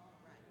God.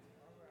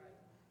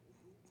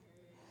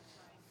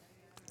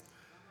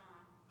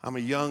 I'm a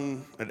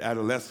young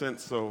adolescent,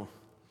 so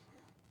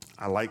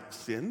I like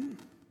sin.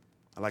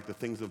 I like the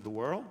things of the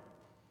world.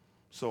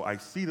 So I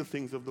see the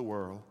things of the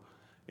world,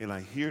 and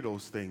I hear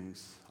those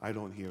things. I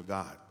don't hear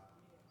God.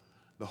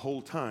 The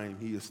whole time,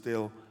 he is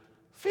still,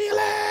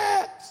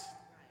 Felix!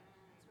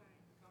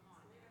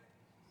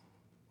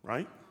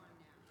 Right?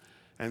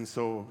 And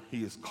so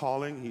he is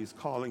calling, he's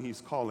calling,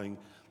 he's calling.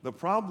 The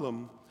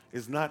problem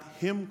is not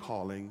him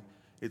calling,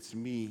 it's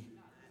me.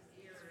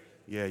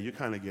 Yeah, you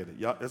kind of get it.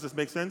 Yeah, does this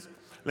make sense?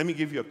 Let me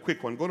give you a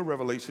quick one. Go to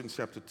Revelation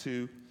chapter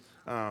 2.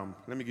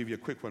 Let me give you a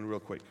quick one real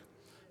quick.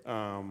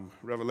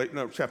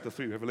 Chapter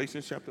 3.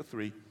 Revelation chapter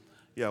 3.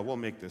 Yeah, we'll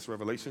make this.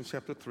 Revelation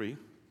chapter 3.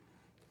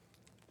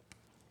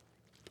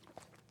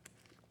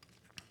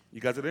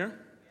 You guys are there?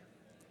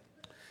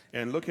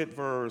 And look at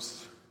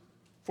verse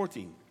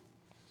 14.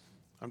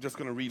 I'm just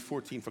going to read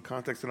 14 for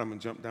context, and I'm going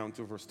to jump down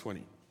to verse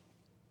 20.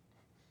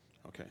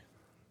 Okay.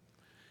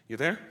 You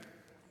there?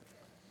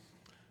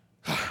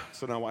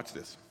 So now watch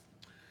this.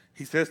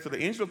 He says, to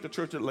the angel of the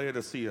church at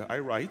Laodicea, I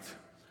write,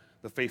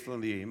 the faithful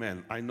and the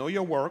amen. I know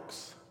your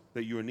works,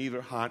 that you are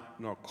neither hot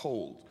nor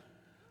cold.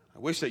 I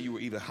wish that you were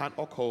either hot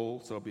or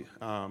cold,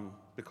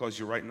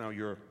 because right now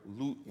you're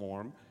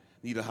lukewarm,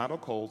 neither hot or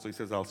cold. So he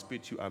says, I'll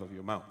spit you out of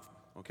your mouth.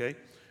 Okay?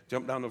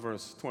 Jump down to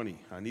verse 20.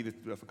 I needed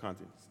to do that for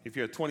context. If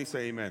you're at 20,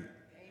 say amen.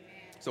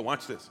 So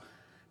watch this.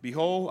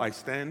 Behold, I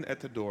stand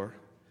at the door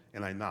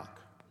and I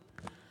knock.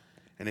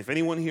 And if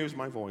anyone hears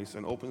my voice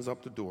and opens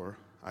up the door,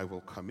 I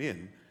will come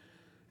in.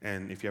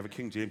 And if you have a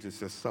King James, it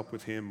says sup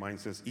with him. Mine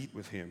says eat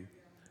with him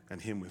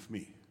and him with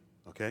me.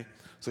 Okay?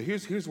 So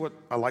here's what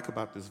I like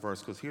about this verse,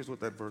 because here's what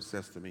that verse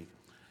says to me.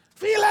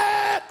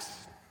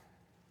 Felix!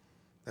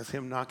 That's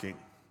him knocking.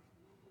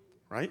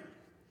 Right?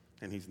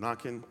 And he's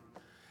knocking.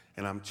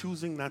 And I'm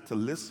choosing not to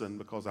listen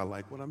because I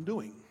like what I'm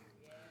doing.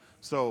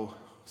 So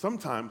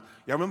sometimes,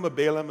 y'all remember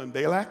Balaam and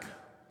Balak?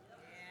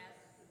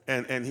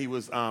 And he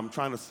was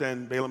trying to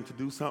send Balaam to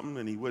do something,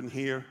 and he wouldn't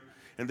hear.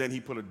 And then he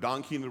put a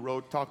donkey in the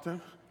road to talk to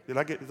him. Is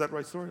that the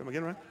right story? Am I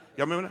getting it right?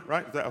 Y'all remember that?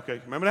 Right? Is that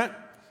okay? Remember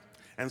that?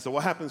 And so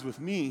what happens with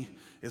me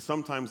is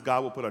sometimes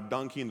God will put a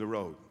donkey in the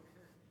road.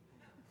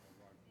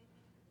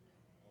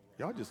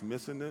 Y'all just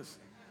missing this?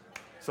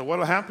 So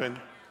what'll happen,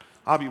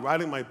 I'll be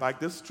riding my bike,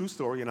 this is a true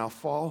story, and I'll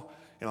fall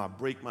and I'll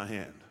break my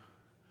hand.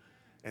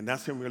 And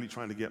that's him really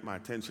trying to get my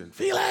attention.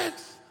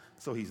 Felix!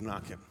 So he's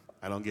knocking.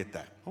 I don't get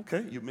that.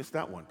 Okay, you missed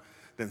that one.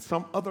 Then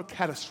some other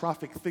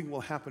catastrophic thing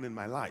will happen in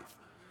my life.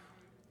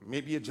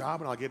 Maybe a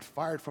job, and I'll get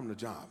fired from the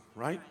job,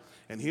 right?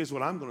 And here's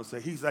what I'm going to say.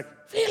 He's like,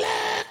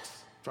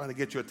 Felix! Trying to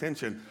get your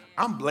attention.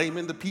 I'm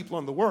blaming the people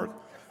on the work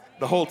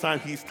the whole time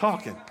he's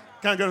talking.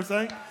 Kind of get what I'm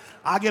saying?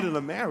 I get in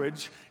a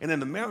marriage, and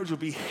then the marriage will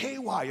be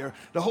haywire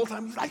the whole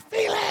time. He's like,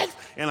 Felix!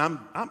 And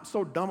I'm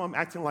so dumb, I'm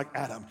acting like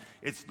Adam.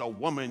 It's the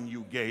woman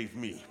you gave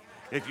me.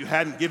 If you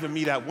hadn't given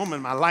me that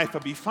woman, my life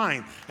would be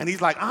fine. And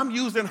he's like, I'm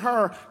using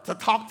her to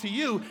talk to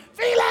you.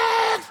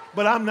 Felix!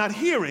 But I'm not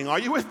hearing. Are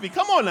you with me?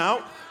 Come on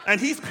now. And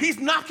he's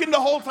knocking the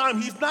whole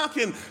time. He's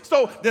knocking.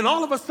 So then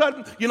all of a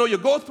sudden, you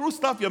go through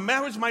stuff. Your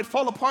marriage might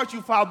fall apart.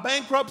 You file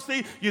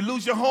bankruptcy. You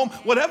lose your home.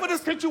 Whatever the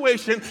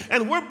situation.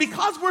 And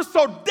because we're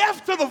so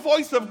deaf to the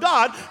voice of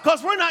God,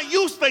 because we're not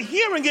used to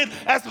hearing it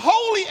as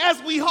holy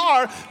as we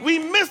are, we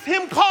miss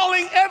him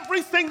calling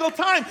every single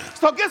time.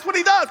 So guess what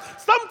he does?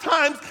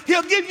 Sometimes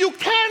he'll give you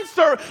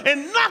cancer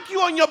and knock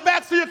you on your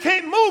back so you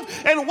can't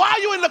move. And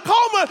while you're in the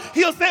coma,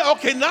 he'll say,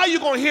 okay, now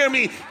you're going to hear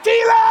me.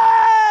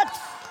 Felix!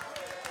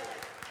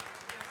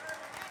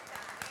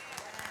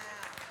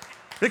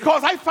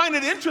 Because I find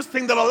it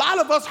interesting that a lot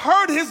of us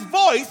heard his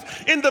voice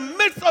in the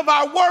midst of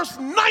our worst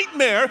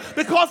nightmare,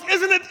 because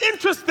isn't it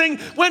interesting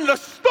when the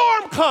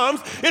storm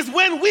comes is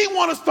when we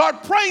want to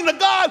start praying to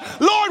God,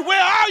 Lord,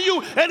 where are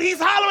you? And he's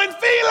hollering,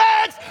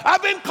 Felix,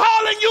 I've been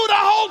calling you the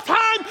whole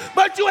time,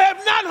 but you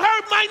have not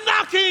heard my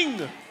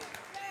knocking.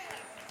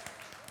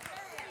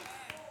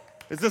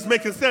 Is this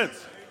making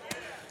sense?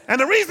 And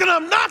the reason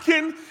I'm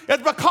knocking is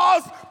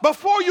because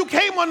before you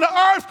came on the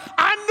earth,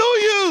 I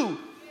knew you.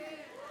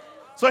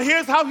 So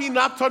here's how he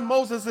knocked on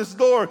Moses'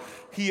 door.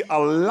 He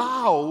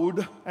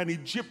allowed an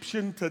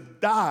Egyptian to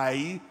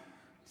die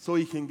so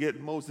he can get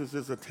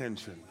Moses'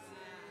 attention.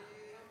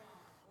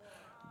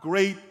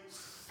 Great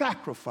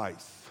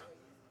sacrifice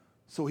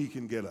so he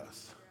can get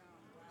us.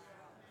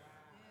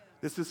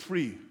 This is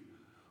free.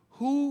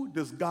 Who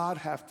does God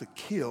have to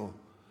kill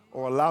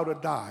or allow to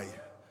die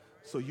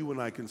so you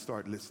and I can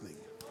start listening?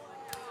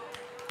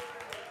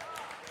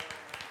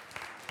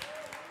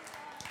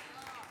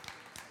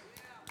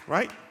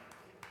 Right?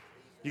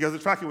 You guys are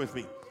tracking with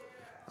me.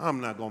 I'm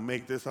not going to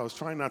make this. I was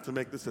trying not to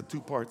make this a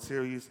two-part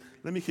series.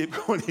 Let me keep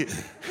going here.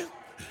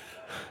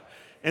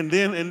 And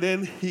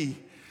then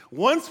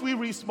once you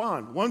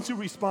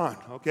respond,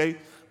 okay,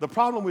 the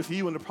problem with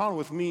you and the problem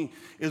with me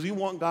is we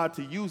want God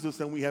to use us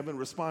and we haven't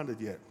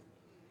responded yet.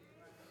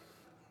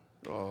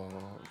 Oh.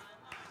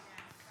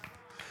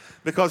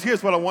 Because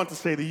here's what I want to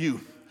say to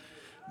you.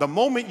 The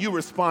moment you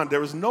respond,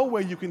 there is no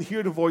way you can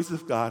hear the voice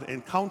of God,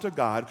 encounter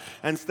God,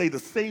 and stay the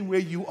same way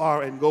you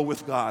are and go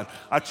with God.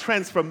 A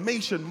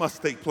transformation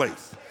must take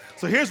place.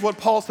 So here's what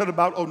Paul said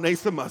about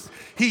Onesimus.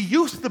 He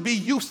used to be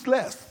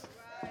useless.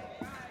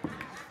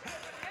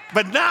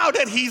 But now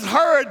that he's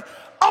heard,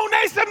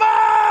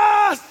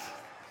 Onesimus!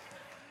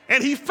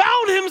 And he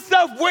found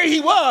himself where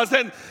he was,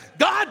 and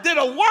God did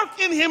a work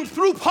in him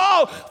through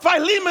Paul.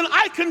 Philemon,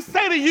 I can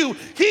say to you,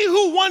 he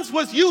who once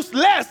was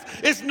useless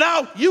is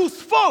now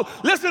useful.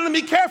 Listen to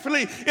me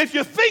carefully. If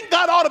you think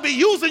God ought to be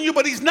using you,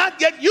 but he's not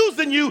yet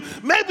using you,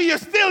 maybe you're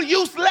still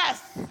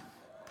useless.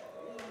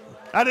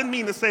 I didn't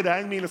mean to say that. I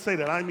didn't mean to say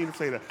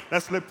that.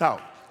 That slipped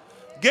out.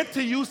 Get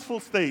to useful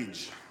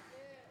stage.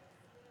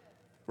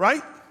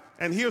 Right?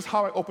 And here's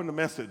how I open the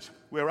message.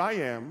 Where I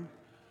am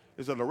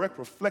is a direct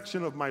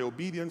reflection of my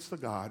obedience to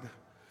God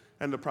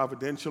and the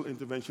providential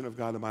intervention of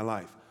God in my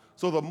life.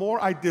 So the more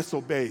I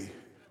disobey,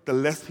 the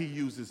less he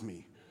uses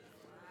me.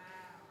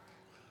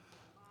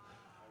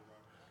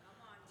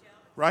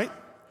 Right?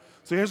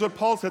 So here's what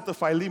Paul said to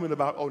Philemon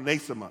about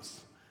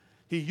Onesimus.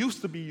 He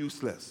used to be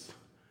useless.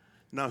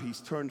 Now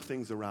he's turned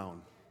things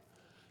around.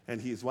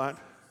 And he is what?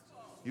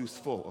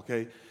 Useful,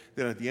 okay?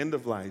 Then at the end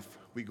of life,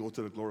 we go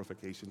to the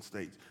glorification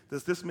stage.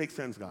 Does this make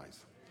sense, guys?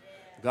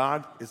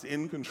 God is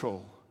in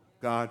control.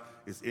 God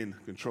is in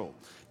control.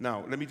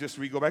 Now, let me just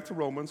go back to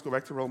Romans.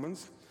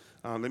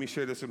 Let me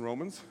share this in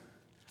Romans,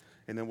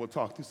 and then we'll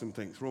talk through some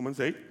things. Romans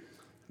 8, and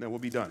then we'll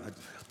be done,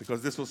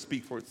 because this will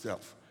speak for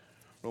itself.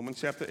 Romans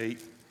chapter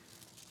 8,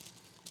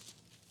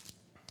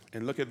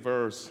 and look at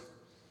verse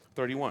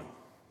 31,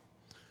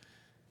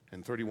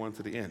 and 31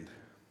 to the end.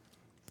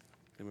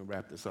 Let me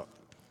wrap this up.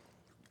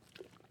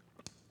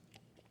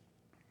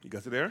 You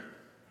got it there? Amen.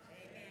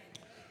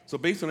 So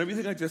based on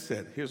everything I just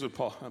said, here's what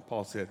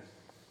Paul said.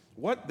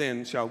 What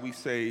then shall we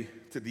say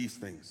to these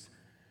things?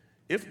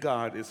 If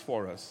God is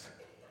for us,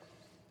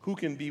 who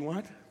can be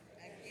what?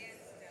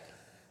 Against us.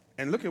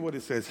 And look at what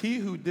it says. He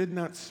who did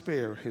not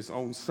spare his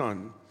own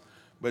son,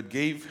 but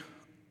gave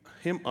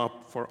him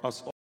up for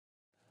us all,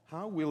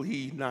 how will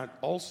he not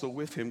also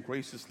with him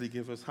graciously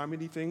give us how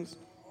many things?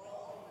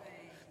 All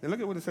things. Then look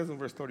at what it says in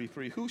verse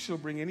 33. Who shall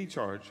bring any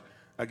charge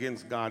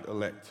against God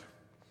elect?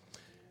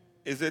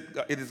 It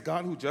is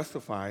God who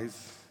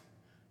justifies.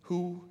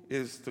 Who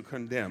is to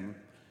condemn?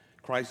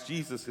 Christ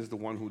Jesus is the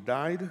one who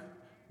died,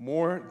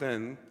 more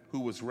than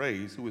who was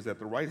raised, who is at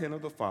the right hand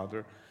of the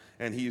Father,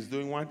 and he is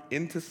doing what?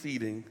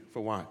 Interceding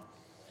for what?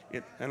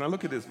 And I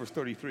look at this, verse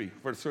 33,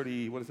 verse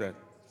 30, what is that?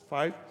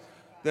 5?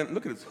 Then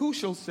look at this. Who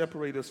shall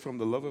separate us from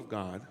the love of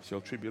God?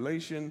 Shall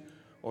tribulation,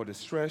 or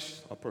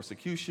distress, or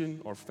persecution,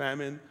 or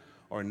famine,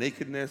 or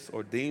nakedness,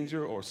 or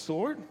danger, or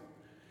sword?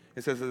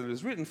 It says that it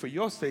is written, for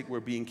your sake we're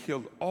being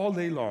killed all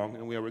day long,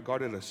 and we are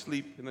regarded as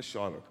sheep in the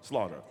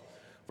slaughter.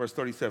 Verse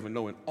 37,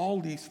 no, in all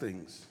these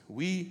things,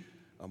 we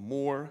are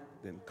more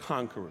than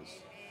conquerors.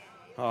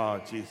 Oh,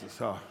 Jesus.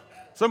 Oh.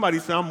 Somebody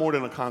say, I'm more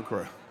than a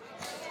conqueror.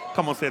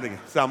 Come on, say it again.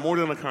 Say, I'm more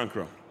than a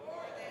conqueror.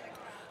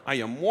 I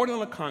am more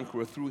than a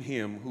conqueror through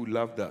him who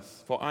loved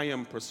us. For I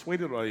am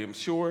persuaded, or I am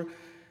sure,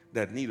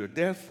 that neither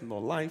death,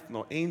 nor life,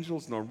 nor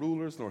angels, nor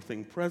rulers, nor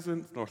things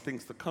present, nor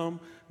things to come,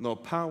 nor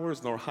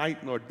powers, nor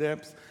height, nor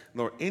depths,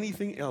 nor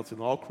anything else in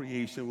all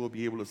creation will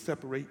be able to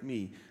separate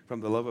me from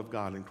the love of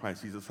God in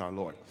Christ Jesus our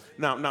Lord.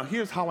 Now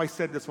here's how I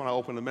said this when I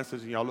opened the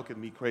message, and y'all look at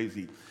me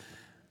crazy.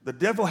 The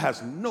devil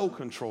has no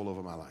control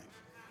over my life.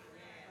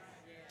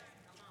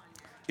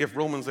 If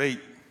Romans 8,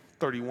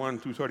 31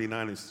 through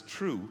 39 is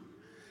true,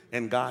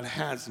 and God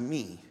has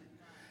me,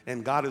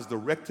 and God is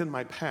directing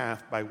my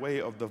path by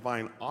way of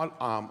divine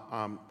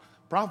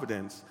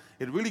providence,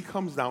 it really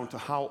comes down to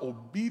how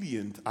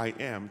obedient I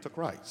am to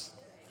Christ.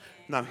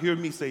 Now, hear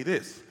me say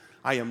this.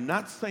 I am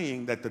not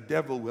saying that the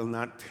devil will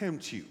not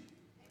tempt you.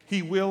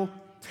 He will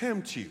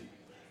tempt you.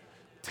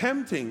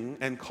 Tempting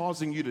and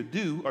causing you to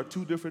do are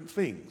two different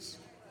things.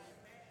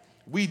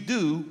 We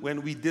do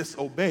when we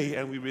disobey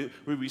and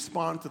we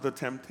respond to the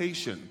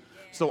temptation.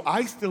 So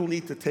I still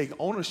need to take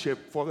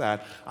ownership for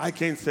that. I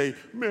can't say,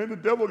 man, the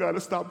devil got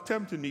to stop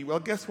tempting me. Well,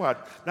 guess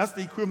what? That's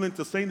the equivalent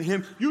to saying to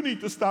him, you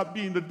need to stop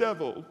being the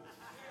devil.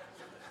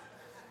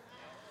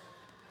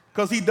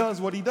 Because he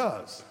does what he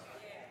does.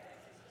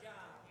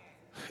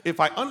 If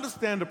I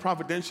understand the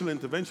providential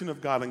intervention of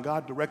God and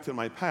God directing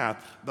my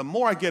path, the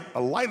more I get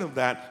a light of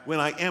that, when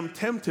I am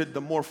tempted,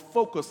 the more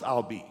focused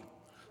I'll be.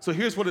 So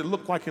here's what it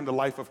looked like in the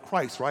life of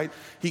Christ, right?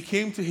 He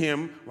came to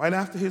him right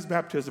after his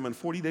baptism and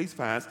 40 days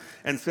fast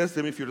and says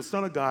to him, if you're the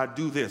Son of God,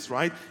 do this,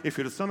 right? If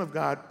you're the Son of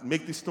God,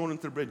 make this stone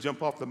into bread,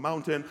 jump off the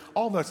mountain,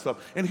 all that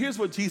stuff. And here's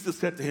what Jesus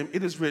said to him,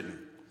 it is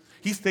written.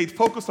 He stayed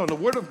focused on the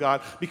Word of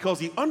God because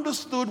he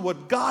understood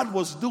what God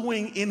was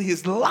doing in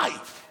his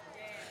life.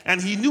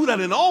 And he knew that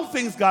in all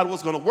things God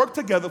was going to work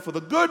together for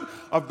the good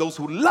of those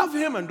who love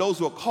him and those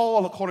who are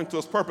called according to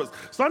his purpose.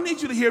 So I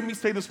need you to hear me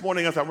say this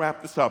morning as I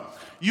wrap this up.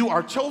 You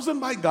are chosen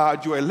by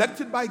God. You are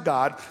elected by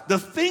God. The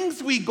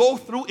things we go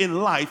through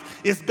in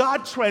life is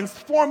God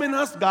transforming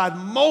us, God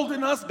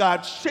molding us,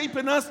 God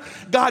shaping us,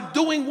 God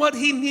doing what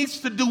he needs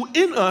to do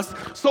in us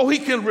so he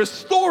can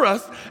restore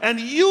us and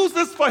use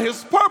us for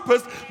his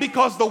purpose,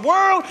 because the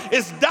world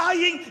is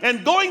dying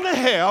and going to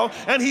hell,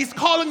 and he's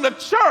calling the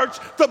church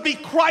to be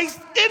Christ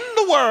in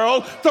the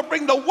world, to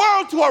bring the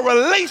world to a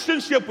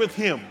relationship with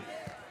him.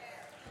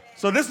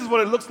 So this is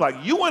what it looks like.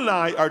 You and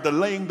I are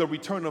delaying the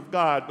return of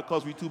God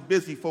because we're too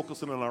busy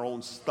focusing on our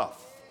own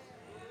stuff,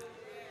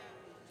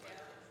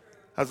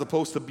 as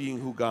opposed to being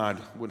who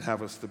God would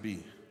have us to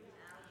be.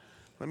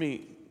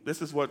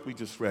 This is what we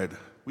just read.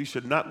 We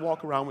should not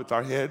walk around with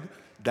our head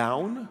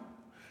down,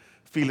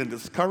 feeling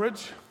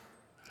discouraged,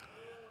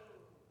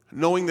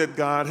 knowing that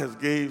God has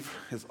gave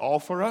his all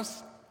for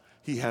us.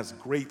 He has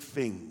great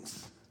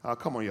things,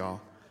 come on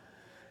y'all,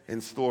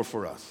 in store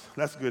for us.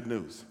 That's good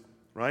news,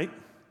 right?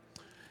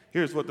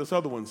 Here's what this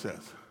other one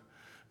says.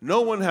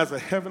 No one has a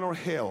heaven or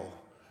hell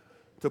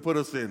to put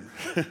us in,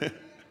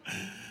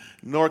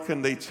 nor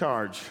can they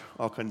charge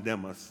or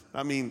condemn us.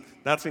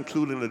 That's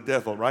including the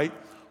devil, right?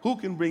 Who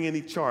can bring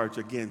any charge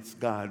against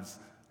God's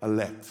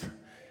elect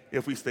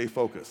if we stay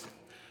focused?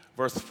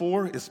 Verse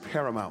 4 is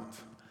paramount.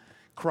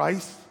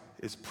 Christ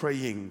is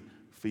praying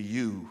for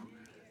you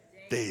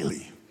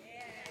daily.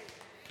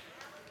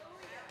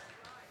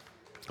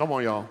 Come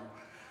on, y'all.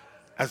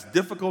 As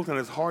difficult and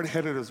as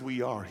hard-headed as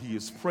we are, he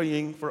is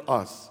praying for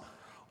us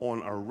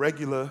on a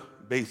regular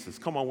basis.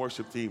 Come on,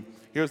 worship team.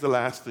 Here's the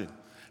last thing.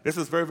 This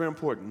is very, very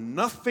important.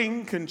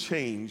 Nothing can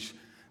change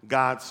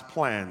God's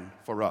plan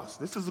for us.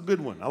 This is a good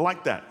one. I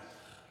like that.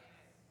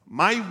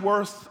 My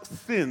worst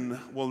sin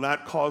will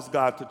not cause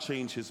God to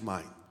change his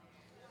mind.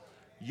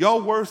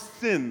 Your worst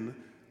sin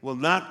will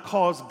not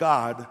cause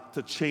God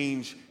to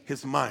change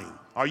his mind.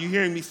 Are you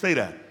hearing me say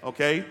that?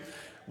 Okay?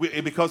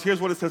 Because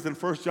here's what it says in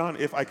 1 John.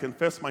 If I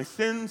confess my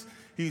sins,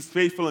 he's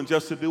faithful and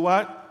just to do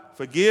what?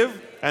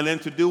 Forgive. And then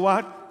to do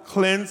what?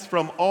 Cleanse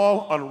from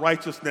all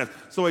unrighteousness.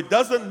 So it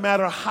doesn't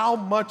matter how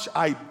much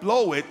I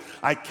blow it,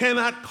 I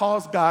cannot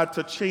cause God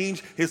to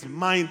change his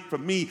mind for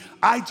me.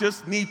 I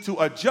just need to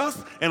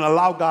adjust and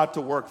allow God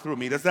to work through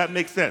me. Does that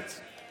make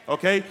sense?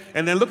 Okay?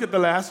 And then look at the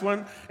last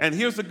one. And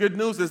here's the good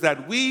news, is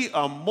that we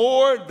are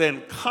more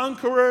than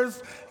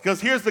conquerors,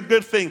 because here's the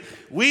good thing.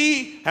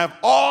 We have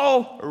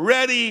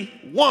already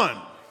won.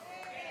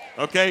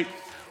 Okay?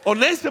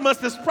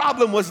 Onesimus'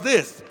 problem was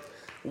this.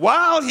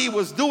 While he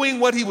was doing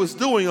what he was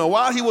doing, or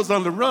while he was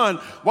on the run,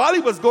 while he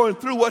was going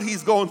through what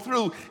he's going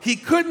through, he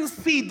couldn't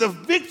see the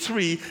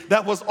victory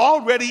that was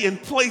already in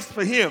place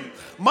for him.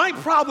 My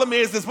problem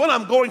is when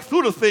I'm going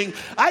through the thing,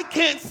 I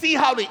can't see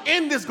how the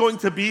end is going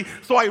to be,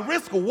 so I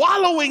risk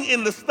wallowing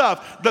in the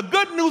stuff. The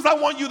good news I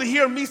want you to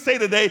hear me say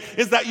today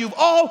is that you've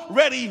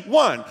already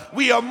won.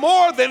 We are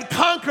more than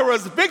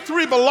conquerors.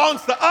 Victory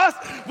belongs to us.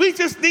 We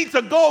just need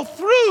to go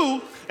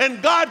through,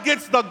 and God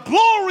gets the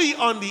glory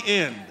on the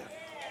end.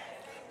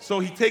 So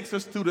he takes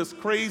us through this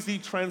crazy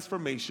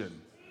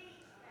transformation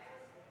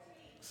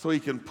so he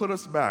can put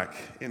us back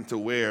into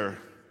where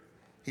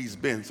he's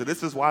been. So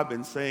this is why I've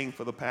been saying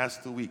for the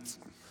past 2 weeks,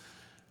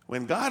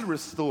 when God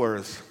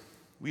restores,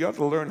 we ought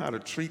to learn how to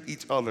treat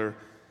each other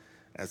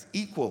as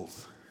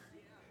equals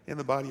in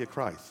the body of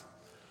Christ.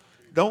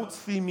 Don't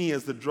see me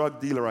as the drug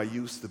dealer I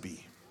used to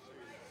be.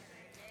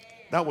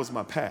 That was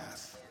my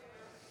past.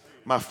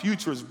 My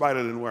future is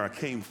brighter than where I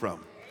came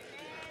from.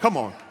 Come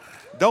on.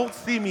 Don't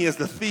see me as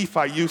the thief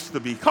I used to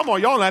be. Come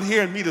on, y'all not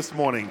hearing me this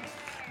morning.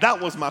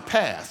 That was my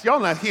past. Y'all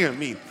not hearing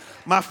me.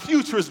 My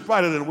future is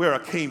brighter than where I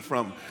came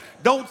from.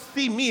 Don't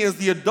see me as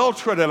the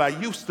adulterer that I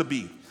used to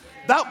be.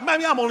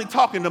 Maybe I'm only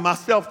talking to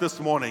myself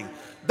this morning.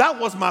 That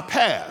was my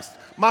past.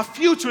 My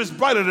future is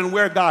brighter than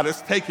where God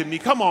has taken me.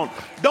 Come on.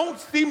 Don't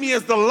see me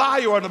as the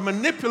liar or the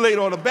manipulator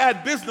or the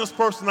bad business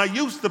person I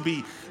used to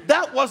be.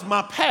 That was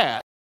my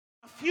past.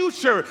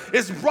 Future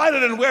is brighter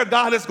than where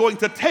God is going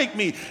to take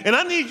me. And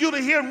I need you to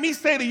hear me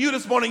say to you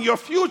this morning, your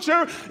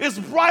future is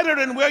brighter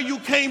than where you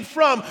came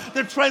from.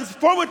 The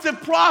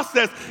transformative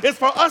process is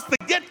for us to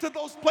get to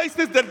those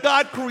places that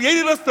God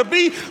created us to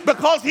be,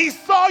 because he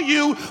saw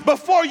you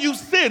before you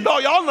sinned. Oh,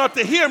 y'all not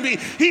to hear me.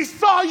 He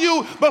saw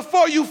you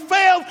before you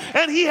failed,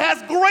 and he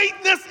has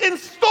greatness in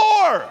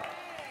store.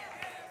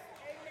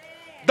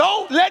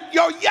 Don't let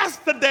your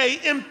yesterday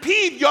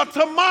impede your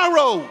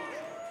tomorrow.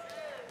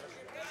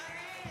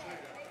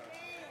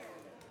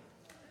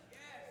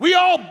 We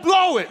all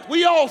blow it.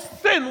 We all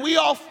sin. We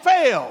all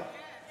fail.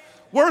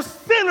 We're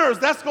sinners.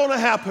 That's going to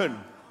happen.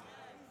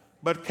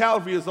 But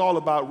Calvary is all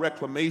about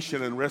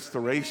reclamation and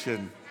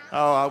restoration.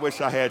 Oh, I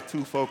wish I had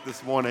two folk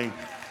this morning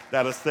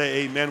that'll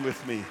say amen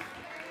with me.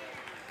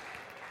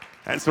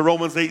 And so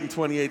Romans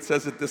 8:28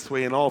 says it this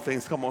way: in all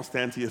things, come on,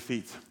 stand to your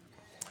feet.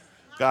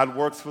 God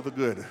works for the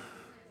good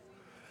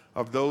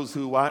of those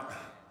who what?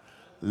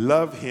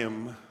 Love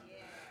him.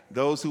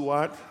 Those who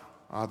what?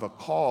 Are the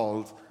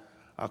called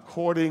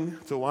according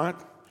to what?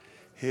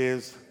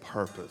 his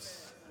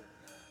purpose.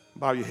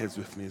 Bow your heads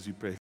with me as you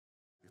pray.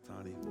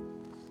 Tani.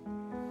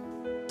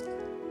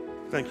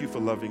 Thank you for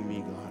loving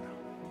me, God.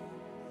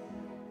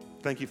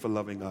 Thank you for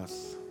loving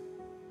us.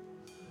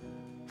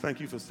 Thank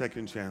you for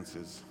second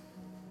chances.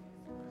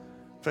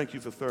 Thank you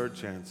for third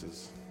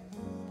chances.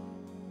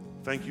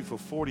 Thank you for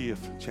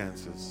 40th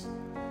chances.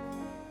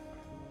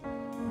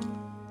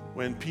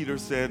 When Peter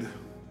said,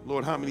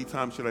 Lord, how many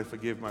times should I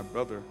forgive my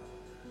brother?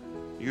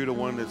 You're the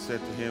one that said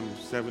to him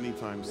 70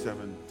 times,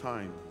 7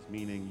 times,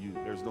 meaning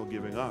there's no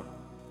giving up.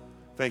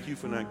 Thank you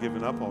for not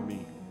giving up on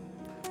me.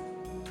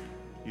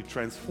 You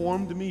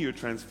transformed me. You're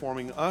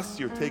transforming us.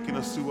 You're taking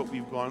us through what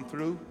we've gone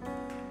through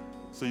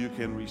so you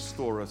can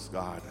restore us,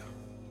 God.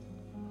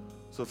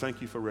 So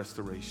thank you for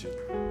restoration.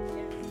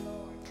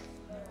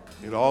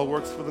 It all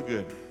works for the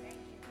good.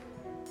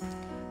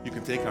 You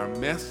can take our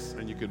mess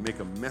and you can make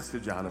a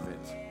message out of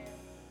it.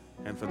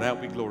 And for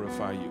that we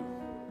glorify you.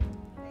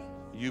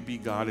 You be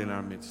God in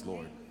our midst,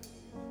 Lord.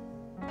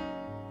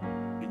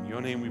 In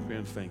your name we pray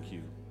and thank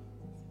you.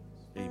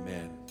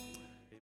 Amen.